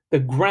 The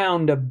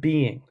ground of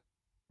being,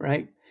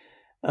 right?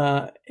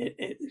 And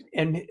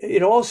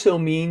it also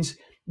means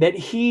that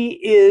he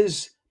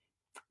is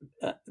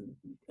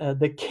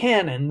the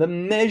canon, the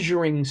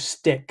measuring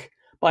stick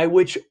by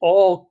which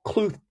all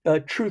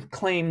truth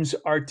claims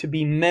are to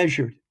be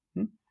measured.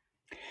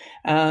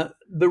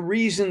 The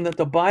reason that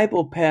the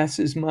Bible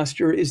passes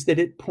muster is that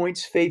it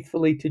points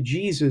faithfully to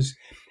Jesus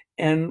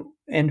and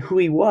who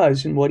he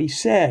was and what he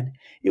said.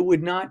 It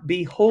would not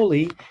be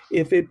holy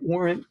if it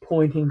weren't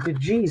pointing to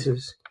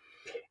Jesus.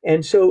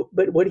 And so,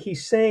 but what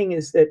he's saying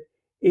is that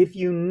if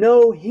you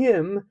know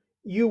him,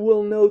 you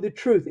will know the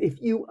truth.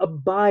 If you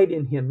abide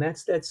in him,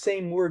 that's that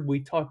same word we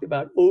talked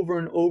about over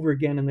and over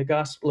again in the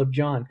Gospel of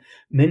John.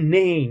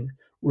 Menane,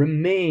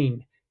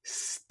 remain,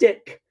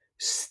 stick,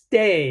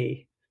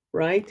 stay,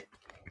 right?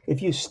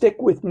 If you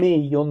stick with me,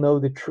 you'll know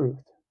the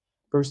truth.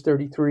 Verse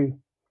 33.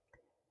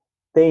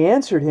 They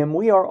answered him,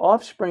 "We are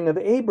offspring of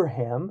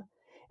Abraham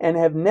and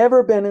have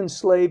never been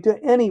enslaved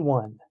to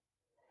anyone.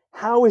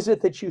 How is it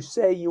that you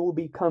say you will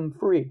become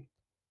free?"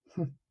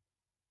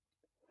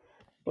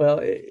 Well,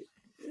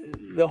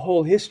 the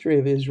whole history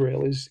of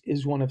Israel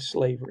is one of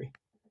slavery.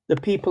 The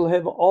people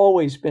have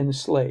always been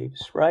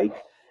slaves, right?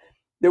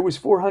 There was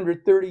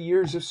 430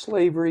 years of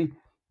slavery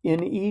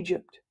in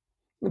Egypt.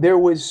 There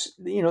was,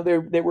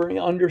 they were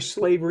under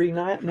slavery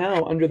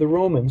now under the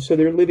Romans, so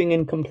they're living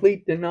in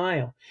complete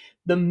denial.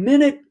 The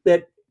minute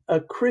that a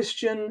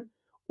Christian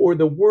or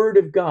the Word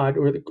of God,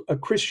 or a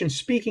Christian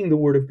speaking the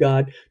Word of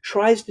God,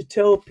 tries to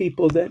tell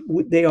people that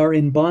they are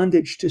in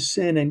bondage to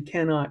sin and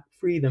cannot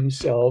free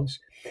themselves,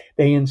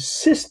 they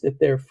insist that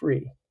they're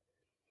free.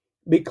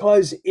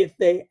 Because if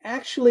they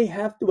actually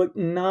have to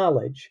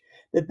acknowledge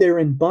that they're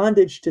in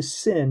bondage to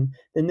sin,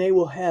 then they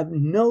will have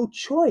no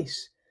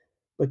choice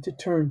but to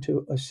turn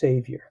to a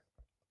Savior.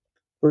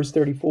 Verse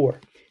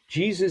 34,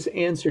 Jesus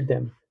answered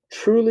them,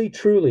 "Truly,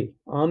 truly,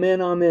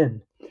 amen,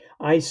 amen.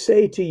 I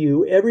say to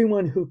you,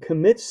 everyone who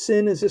commits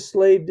sin is a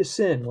slave to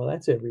sin." Well,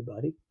 that's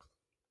everybody.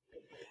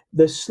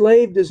 "The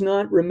slave does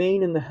not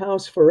remain in the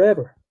house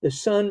forever. The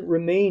Son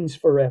remains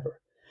forever.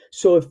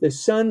 So if the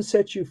Son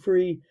sets you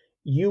free,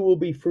 you will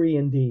be free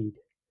indeed.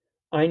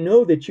 I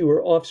know that you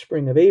are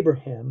offspring of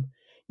Abraham,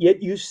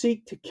 yet you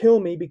seek to kill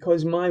me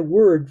because my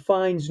word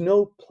finds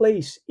no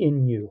place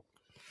in you.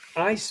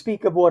 I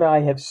speak of what I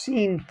have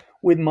seen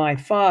with my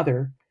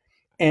Father,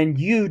 and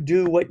you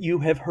do what you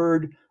have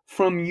heard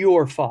from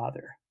your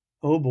father."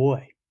 Oh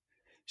boy.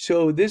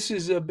 So this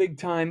is a big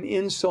time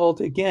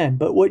insult again.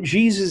 But what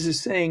Jesus is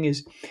saying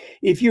is,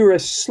 if you're a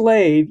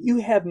slave, you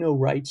have no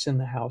rights in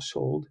the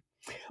household.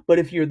 But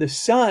if you're the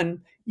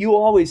son, you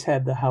always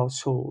have the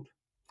household,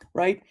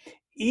 right?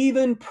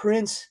 Even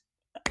Prince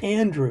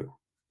Andrew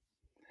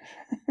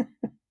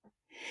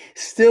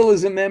still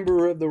is a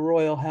member of the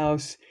royal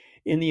house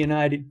in the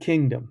United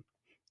Kingdom,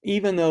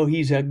 even though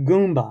he's a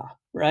Goomba,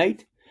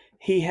 right?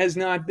 He has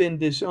not been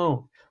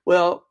disowned.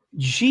 Well,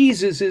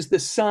 Jesus is the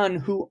Son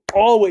who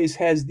always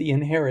has the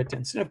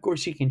inheritance. And of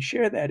course, he can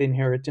share that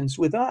inheritance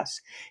with us.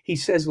 He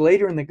says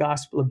later in the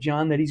Gospel of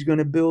John that he's going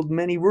to build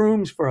many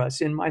rooms for us.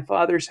 In my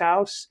Father's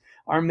house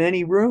are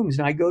many rooms,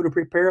 and I go to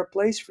prepare a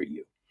place for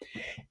you.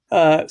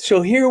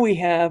 So here we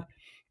have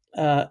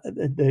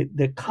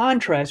the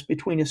contrast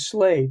between a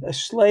slave. A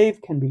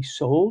slave can be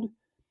sold.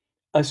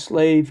 A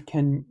slave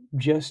can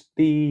just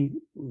be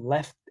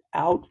left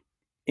out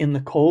in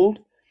the cold,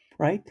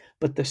 right?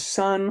 But the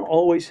son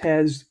always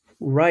has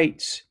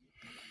rights.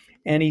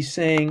 And he's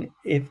saying,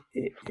 if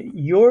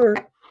you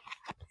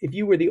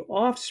were the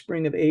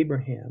offspring of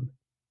Abraham,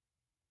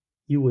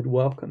 you would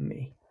welcome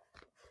me.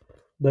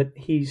 But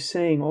he's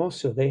saying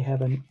also they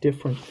have a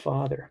different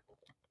father.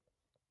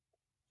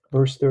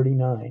 Verse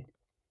 39.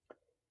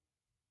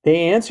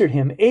 They answered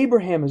him,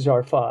 "Abraham is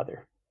our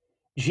father."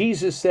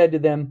 Jesus said to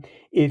them,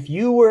 "If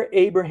you were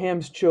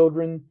Abraham's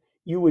children,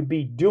 you would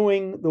be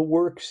doing the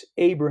works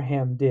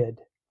Abraham did.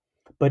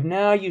 But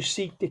now you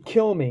seek to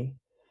kill me,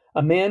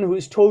 a man who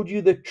has told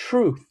you the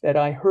truth that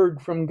I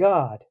heard from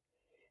God.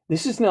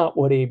 This is not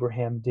what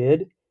Abraham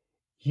did.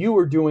 You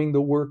are doing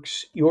the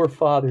works your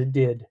father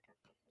did."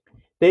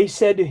 They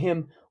said to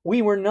him,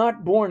 "We were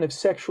not born of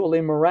sexual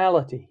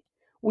immorality.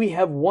 We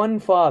have one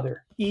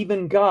Father,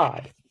 even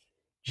God."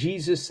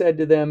 Jesus said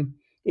to them,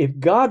 "If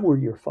God were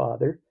your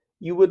Father,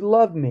 you would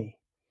love me,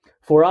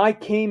 for I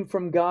came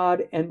from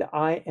God and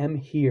I am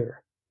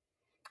here.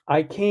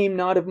 I came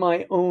not of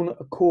my own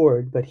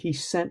accord, but he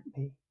sent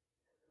me.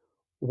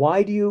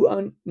 Why do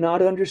you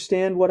not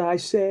understand what I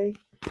say?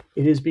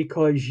 It is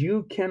because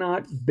you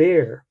cannot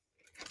bear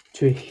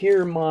to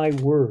hear my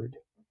word.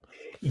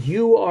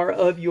 You are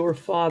of your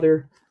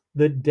father,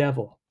 the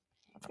devil,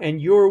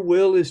 and your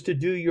will is to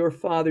do your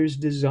father's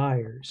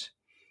desires.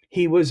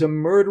 He was a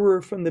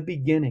murderer from the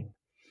beginning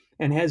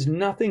and has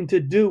nothing to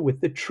do with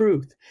the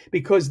truth,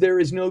 because there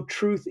is no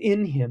truth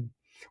in him.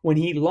 When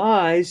he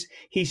lies,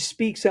 he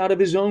speaks out of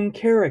his own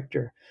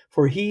character,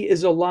 for he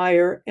is a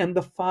liar and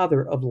the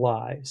father of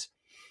lies.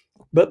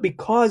 But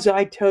because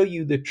I tell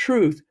you the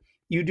truth,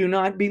 you do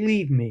not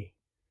believe me.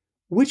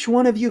 Which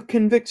one of you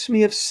convicts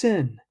me of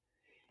sin?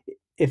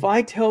 If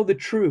I tell the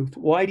truth,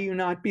 why do you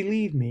not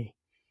believe me?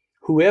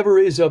 Whoever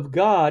is of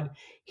God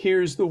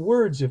hears the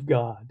words of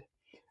God.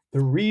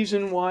 The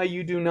reason why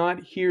you do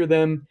not hear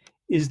them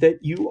is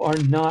that you are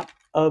not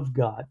of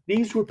God.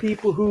 These were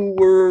people who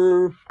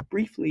were,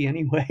 briefly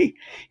anyway,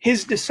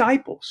 his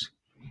disciples.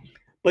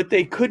 But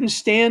they couldn't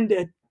stand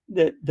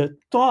the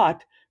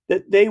thought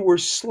that they were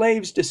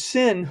slaves to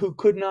sin who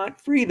could not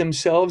free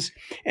themselves,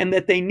 and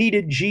that they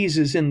needed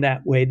Jesus in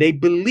that way. They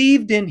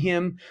believed in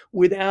him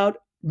without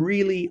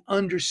really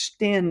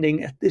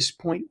understanding at this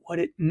point what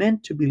it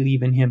meant to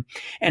believe in him.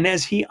 And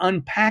as he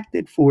unpacked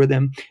it for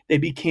them, they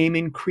became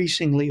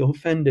increasingly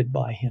offended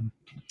by him.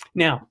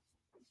 Now,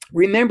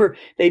 remember,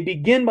 they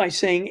begin by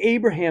saying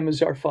Abraham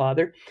is our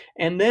father,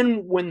 and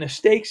then when the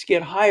stakes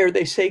get higher,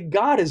 they say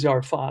God is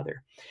our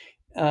father.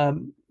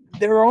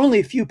 There are only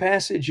a few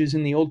passages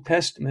in the Old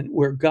Testament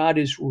where God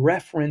is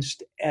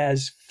referenced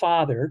as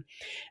Father.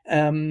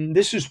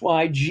 This is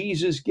why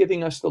Jesus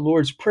giving us the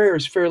Lord's Prayer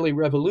is fairly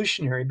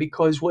revolutionary,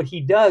 because what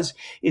he does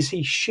is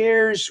he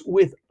shares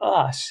with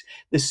us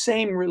the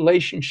same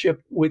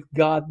relationship with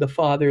God the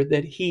Father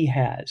that he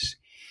has.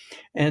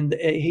 And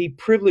he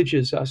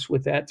privileges us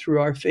with that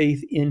through our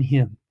faith in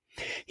him.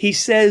 He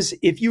says,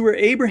 if you were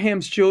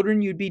Abraham's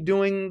children, you'd be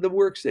doing the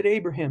works that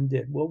Abraham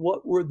did. Well,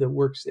 what were the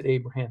works that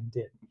Abraham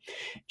did?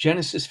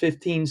 Genesis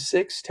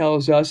 15:6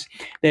 tells us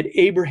that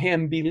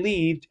Abraham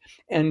believed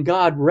and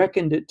God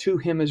reckoned it to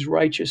him as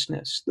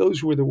righteousness.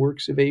 Those were the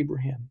works of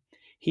Abraham.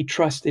 He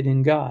trusted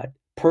in God.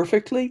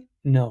 Perfectly?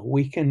 No,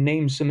 we can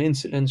name some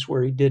incidents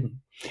where he didn't.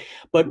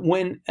 But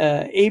when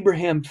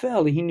Abraham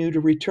fell, he knew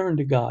to return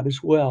to God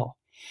as well.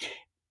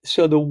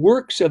 So the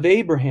works of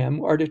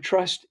Abraham are to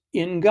trust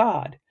in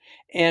God.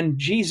 And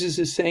Jesus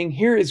is saying,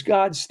 here is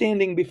God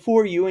standing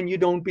before you, and you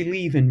don't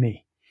believe in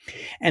me.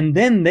 And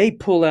then they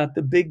pull out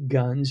the big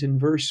guns in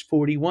verse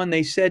 41.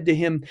 They said to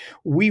him,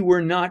 we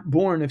were not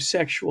born of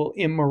sexual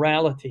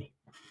immorality.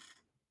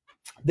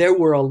 There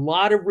were a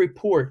lot of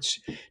reports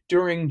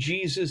during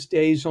Jesus'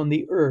 days on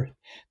the earth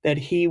that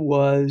he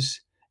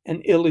was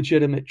an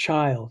illegitimate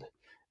child,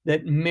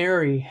 that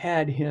Mary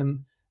had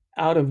him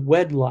out of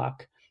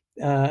wedlock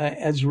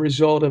as a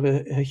result of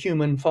a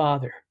human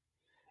father.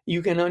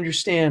 You can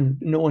understand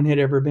no one had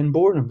ever been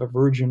born of a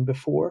virgin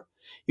before.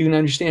 You can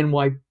understand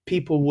why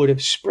people would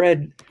have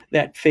spread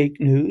that fake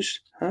news.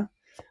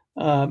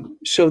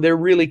 So they're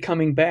really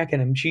coming back at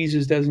him.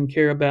 Jesus doesn't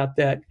care about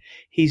that.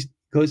 He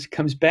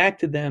comes back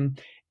to them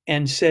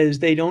and says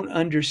they don't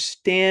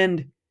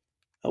understand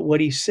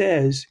what he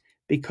says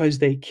because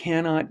they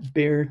cannot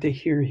bear to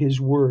hear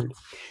his word.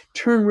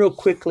 Turn real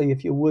quickly,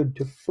 if you would,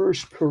 to 1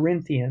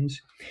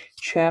 Corinthians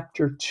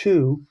chapter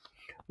 2,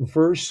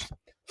 verse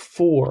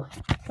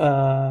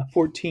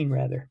 14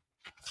 rather.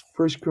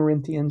 1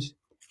 Corinthians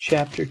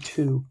chapter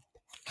 2,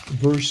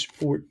 verse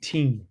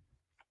 14.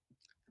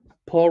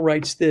 Paul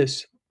writes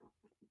this: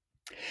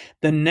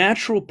 the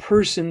natural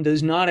person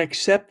does not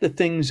accept the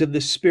things of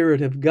the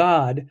Spirit of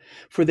God,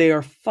 for they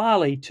are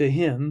folly to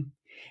him,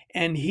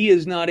 and he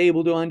is not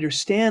able to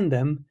understand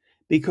them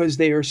because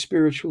they are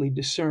spiritually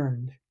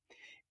discerned.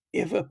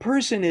 If a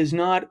person is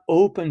not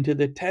open to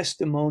the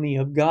testimony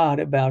of God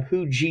about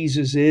who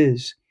Jesus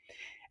is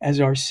as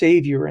our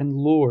Savior and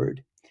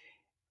Lord,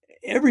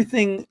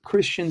 everything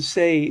Christians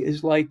say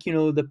is like,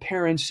 the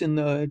parents in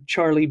the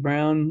Charlie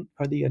Brown,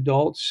 or the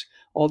adults,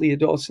 all the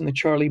adults in the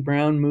Charlie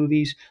Brown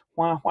movies,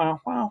 wah, wah,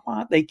 wah,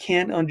 wah. They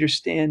can't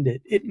understand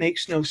it. It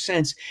makes no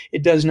sense.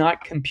 It does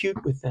not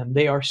compute with them.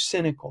 They are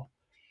cynical.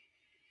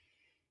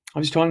 I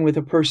was talking with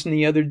a person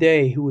the other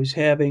day who was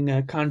having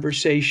a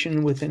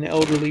conversation with an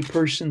elderly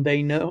person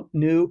they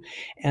knew,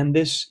 and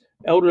this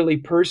elderly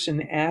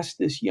person asked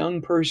this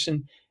young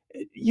person,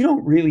 you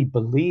don't really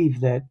believe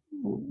that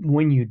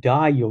when you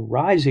die, you'll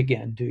rise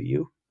again, do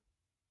you?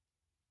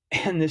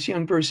 And this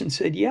young person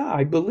said, yeah,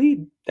 I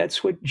believe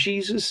that's what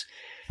Jesus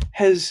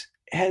has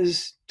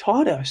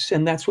taught us,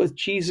 and that's what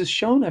Jesus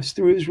shown us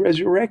through his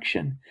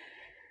resurrection.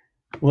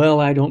 Well,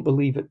 I don't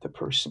believe it, the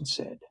person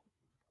said.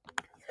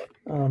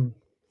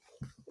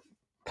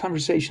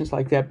 Conversations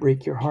like that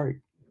break your heart.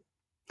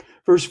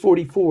 Verse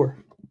 44.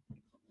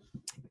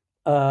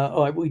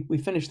 We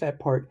finished that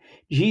part.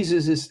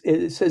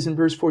 It says in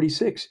verse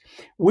 46,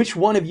 which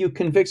one of you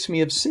convicts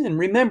me of sin?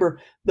 Remember,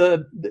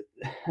 the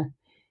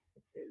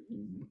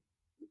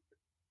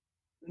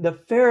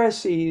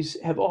Pharisees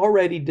have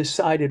already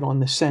decided on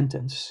the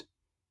sentence.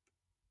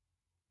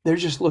 They're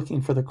just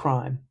looking for the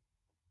crime.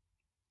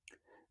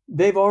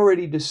 They've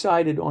already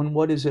decided on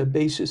what is a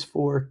basis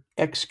for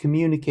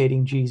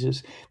excommunicating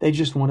Jesus. They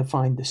just want to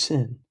find the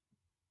sin.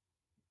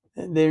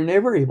 They're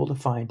never able to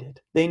find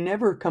it. They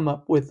never come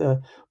up with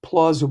a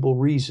plausible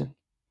reason.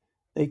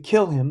 They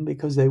kill him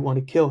because they want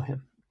to kill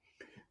him.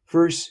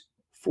 Verse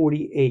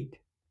 48.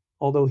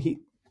 Although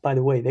by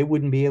the way, they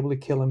wouldn't be able to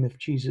kill him if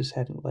Jesus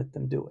hadn't let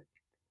them do it,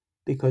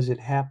 because it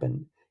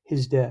happened,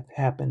 his death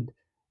happened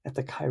at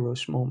the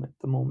Kairos moment,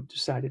 the moment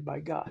decided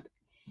by God.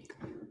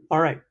 All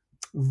right,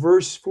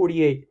 verse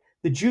 48.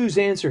 The Jews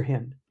answered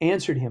him,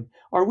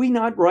 are we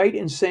not right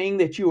in saying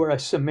that you are a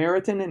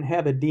Samaritan and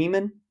have a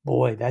demon?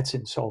 Boy, that's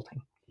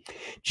insulting.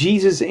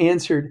 Jesus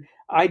answered,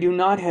 I do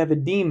not have a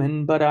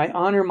demon, but I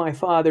honor my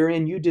Father,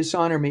 and you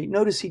dishonor me.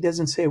 Notice he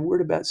doesn't say a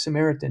word about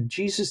Samaritan.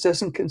 Jesus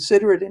doesn't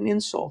consider it an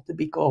insult to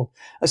be called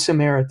a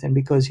Samaritan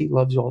because he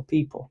loves all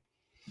people.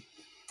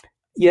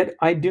 Yet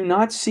I do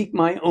not seek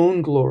my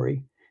own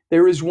glory.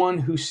 There is one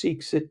who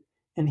seeks it,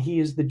 and he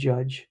is the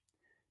judge.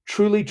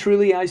 Truly,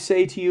 truly, I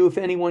say to you, if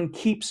anyone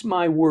keeps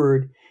my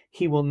word,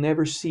 he will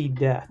never see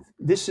death.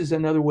 This is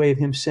another way of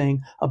him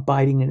saying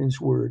abiding in his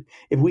word.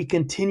 If we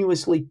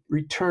continuously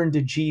return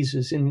to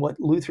Jesus in what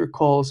Luther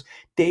calls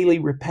daily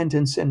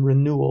repentance and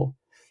renewal,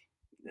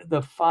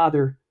 the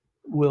Father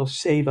will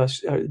save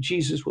us.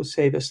 Jesus will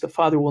save us. The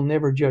Father will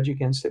never judge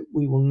against it.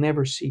 We will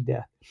never see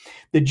death.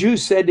 The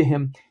Jews said to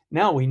him,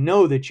 now we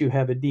know that you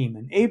have a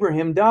demon.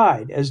 Abraham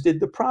died, as did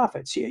the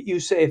prophets. Yet you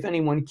say, if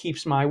anyone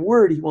keeps my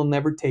word, he will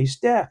never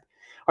taste death.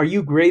 Are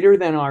you greater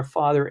than our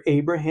father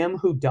Abraham,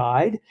 who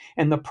died,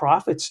 and the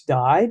prophets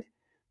died?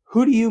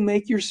 Who do you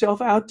make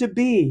yourself out to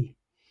be?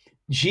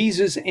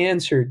 Jesus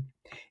answered,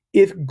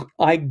 if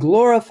I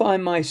glorify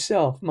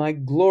myself, my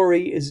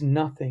glory is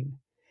nothing.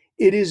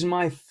 It is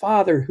my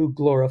Father who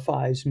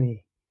glorifies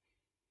me,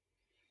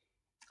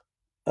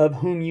 of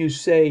whom you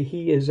say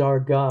he is our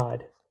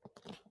God.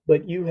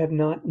 But you have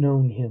not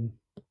known him.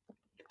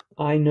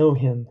 I know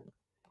him.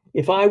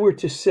 If I were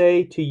to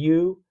say to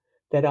you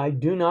that I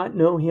do not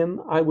know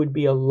him, I would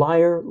be a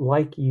liar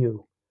like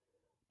you.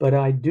 But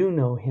I do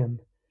know him,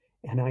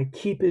 and I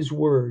keep his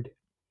word.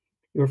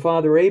 Your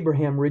father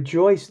Abraham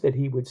rejoiced that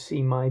he would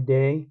see my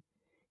day.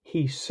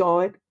 He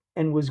saw it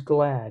and was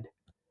glad.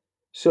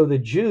 So the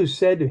Jews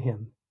said to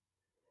him,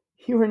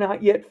 you are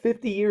not yet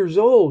 50 years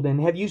old,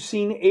 and have you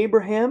seen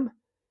Abraham?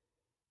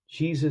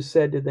 Jesus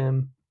said to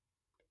them,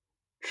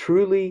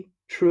 "Truly,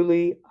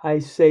 truly, I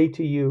say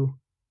to you,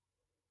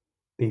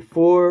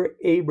 before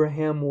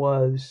Abraham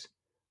was,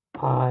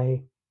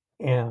 I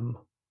am."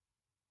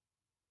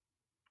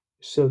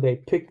 So they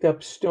picked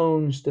up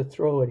stones to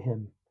throw at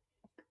him,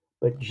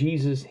 but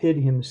Jesus hid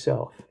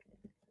himself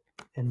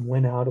and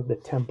went out of the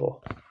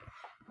temple.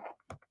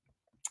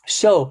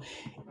 So,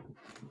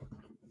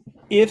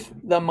 if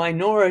the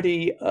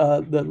minority,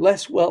 the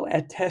less well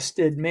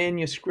attested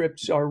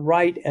manuscripts are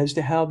right as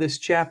to how this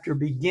chapter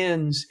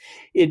begins,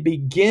 it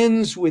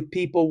begins with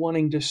people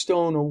wanting to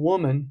stone a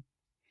woman,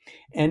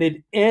 and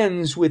it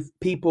ends with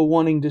people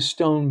wanting to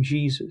stone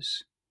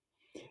Jesus.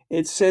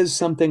 It says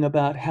something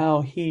about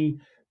how he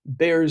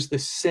bears the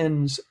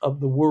sins of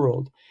the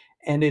world.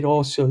 And it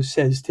also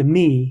says to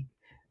me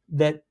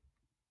that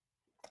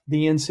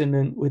the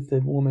incident with the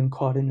woman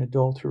caught in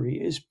adultery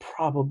is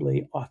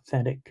probably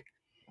authentic,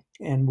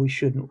 and we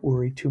shouldn't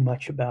worry too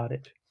much about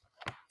it.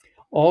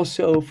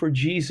 Also, for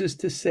Jesus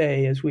to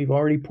say, as we've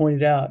already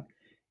pointed out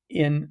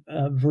in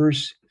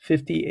verse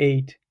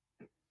 58,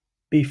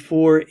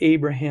 before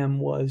Abraham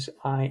was,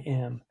 I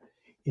am,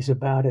 is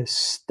about as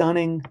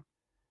stunning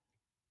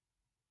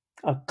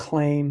a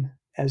claim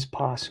as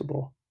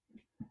possible.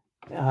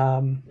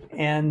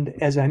 And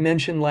as I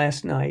mentioned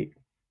last night,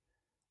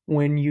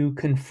 when you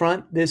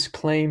confront this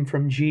claim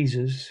from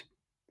Jesus,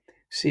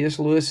 C.S.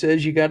 Lewis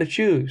says you got to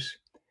choose.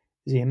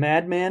 Is he a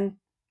madman?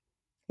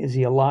 Is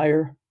he a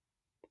liar?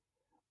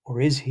 Or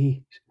is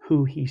he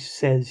who he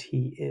says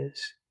he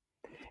is?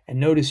 And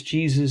notice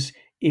Jesus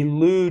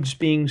eludes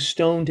being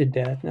stoned to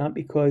death, not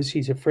because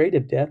he's afraid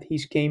of death.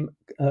 He's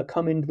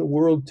come into the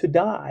world to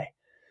die,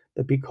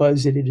 but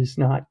because it is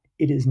not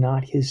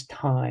his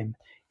time.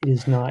 It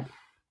is not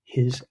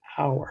his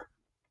hour.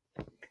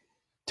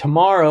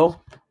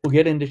 Tomorrow, we'll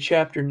get into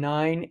chapter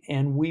 9,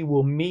 and we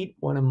will meet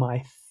one of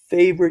my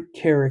favorite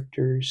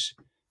characters,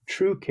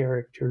 true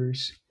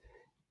characters,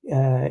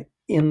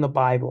 in the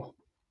Bible.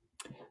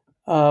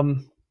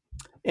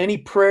 Any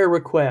prayer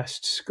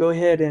requests, go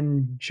ahead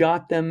and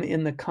jot them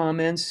in the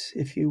comments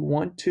if you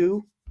want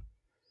to.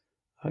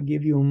 I'll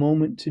give you a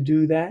moment to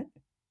do that.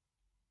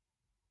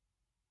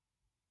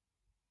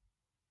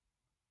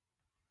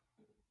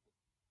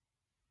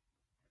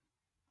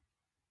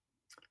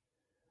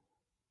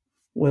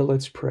 Well,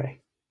 let's pray.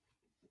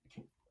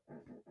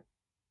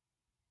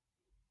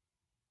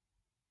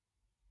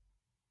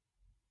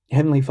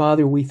 Heavenly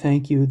Father, we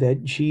thank you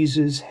that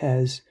Jesus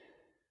has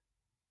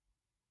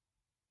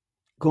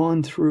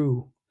gone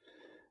through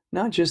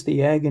not just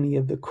the agony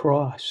of the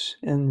cross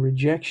and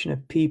rejection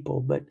of people,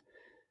 but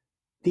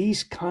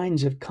these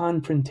kinds of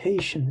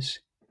confrontations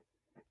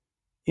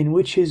in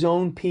which his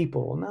own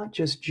people, not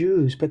just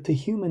Jews, but the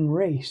human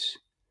race,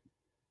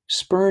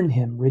 spurn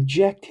him,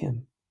 reject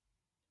him.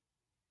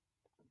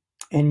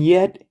 And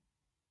yet,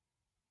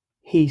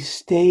 he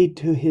stayed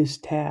to his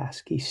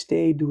task. He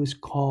stayed to his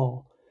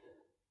call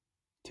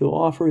to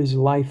offer his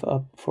life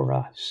up for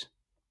us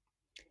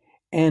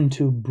and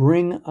to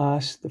bring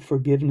us the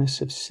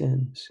forgiveness of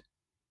sins.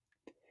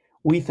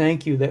 We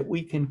thank you that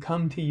we can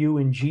come to you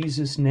in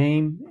Jesus'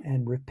 name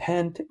and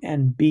repent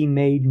and be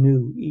made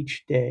new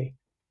each day.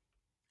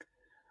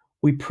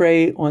 We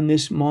pray on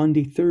this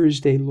Maundy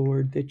Thursday,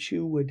 Lord, that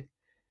you would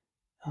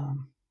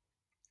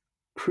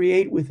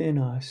create within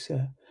us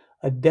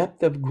a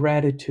depth of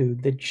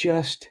gratitude that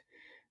just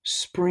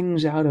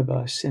springs out of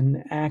us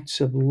in acts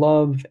of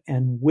love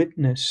and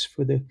witness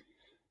for the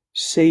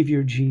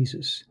Savior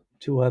Jesus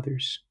to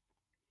others.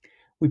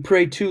 We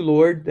pray too,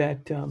 Lord,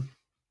 that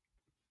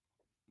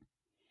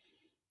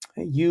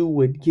you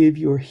would give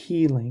your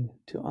healing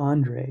to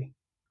Andre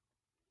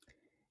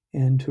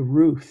and to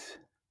Ruth.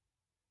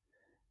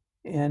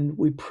 And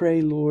we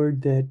pray,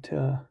 Lord,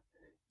 that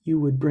you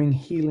would bring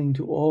healing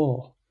to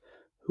all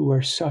who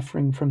are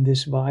suffering from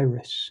this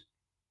virus.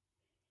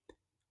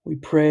 We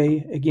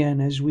pray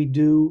again, as we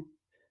do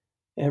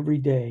every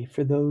day,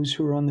 for those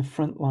who are on the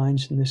front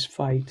lines in this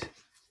fight.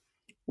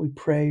 We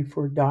pray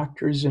for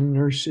doctors and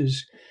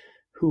nurses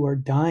who are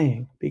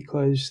dying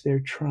because they're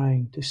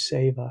trying to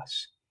save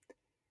us.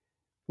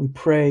 We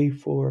pray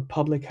for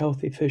public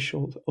health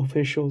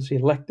officials,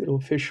 elected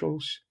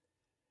officials.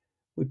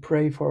 We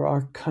pray for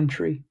our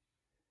country.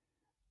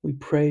 We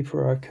pray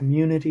for our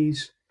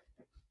communities.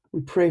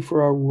 We pray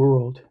for our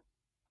world.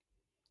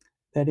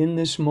 That in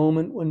this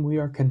moment when we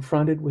are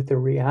confronted with the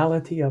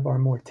reality of our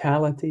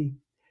mortality,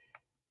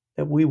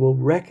 that we will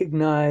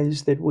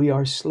recognize that we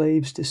are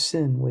slaves to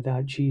sin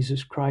without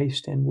Jesus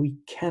Christ and we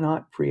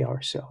cannot free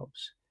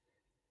ourselves.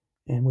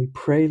 And we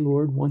pray,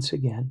 Lord, once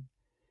again,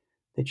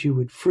 that you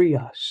would free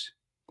us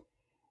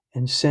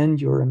and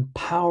send your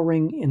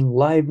empowering,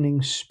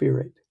 enlivening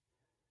spirit,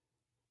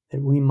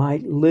 that we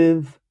might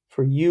live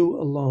for you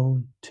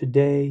alone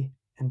today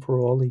and for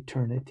all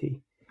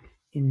eternity.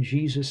 In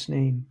Jesus'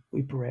 name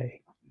we pray.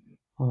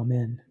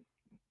 Amen.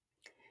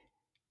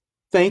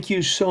 Thank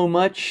you so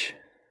much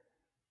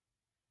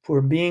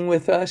for being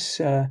with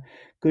us.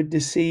 Good to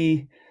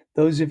see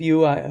those of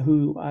you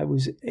who I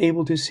was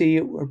able to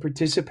see were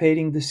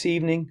participating this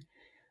evening.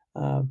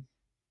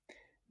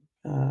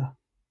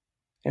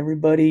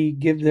 Everybody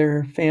give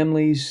their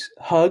families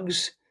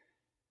hugs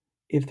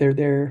if they're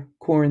there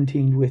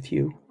quarantined with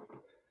you.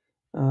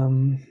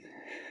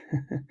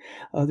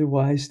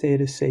 Otherwise, stay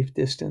at a safe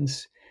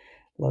distance.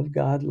 Love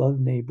God, love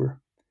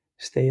neighbor.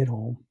 Stay at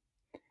home.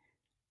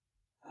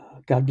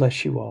 God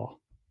bless you all.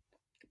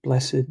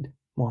 Blessed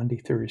Maundy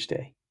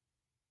Thursday.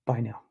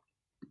 Bye now.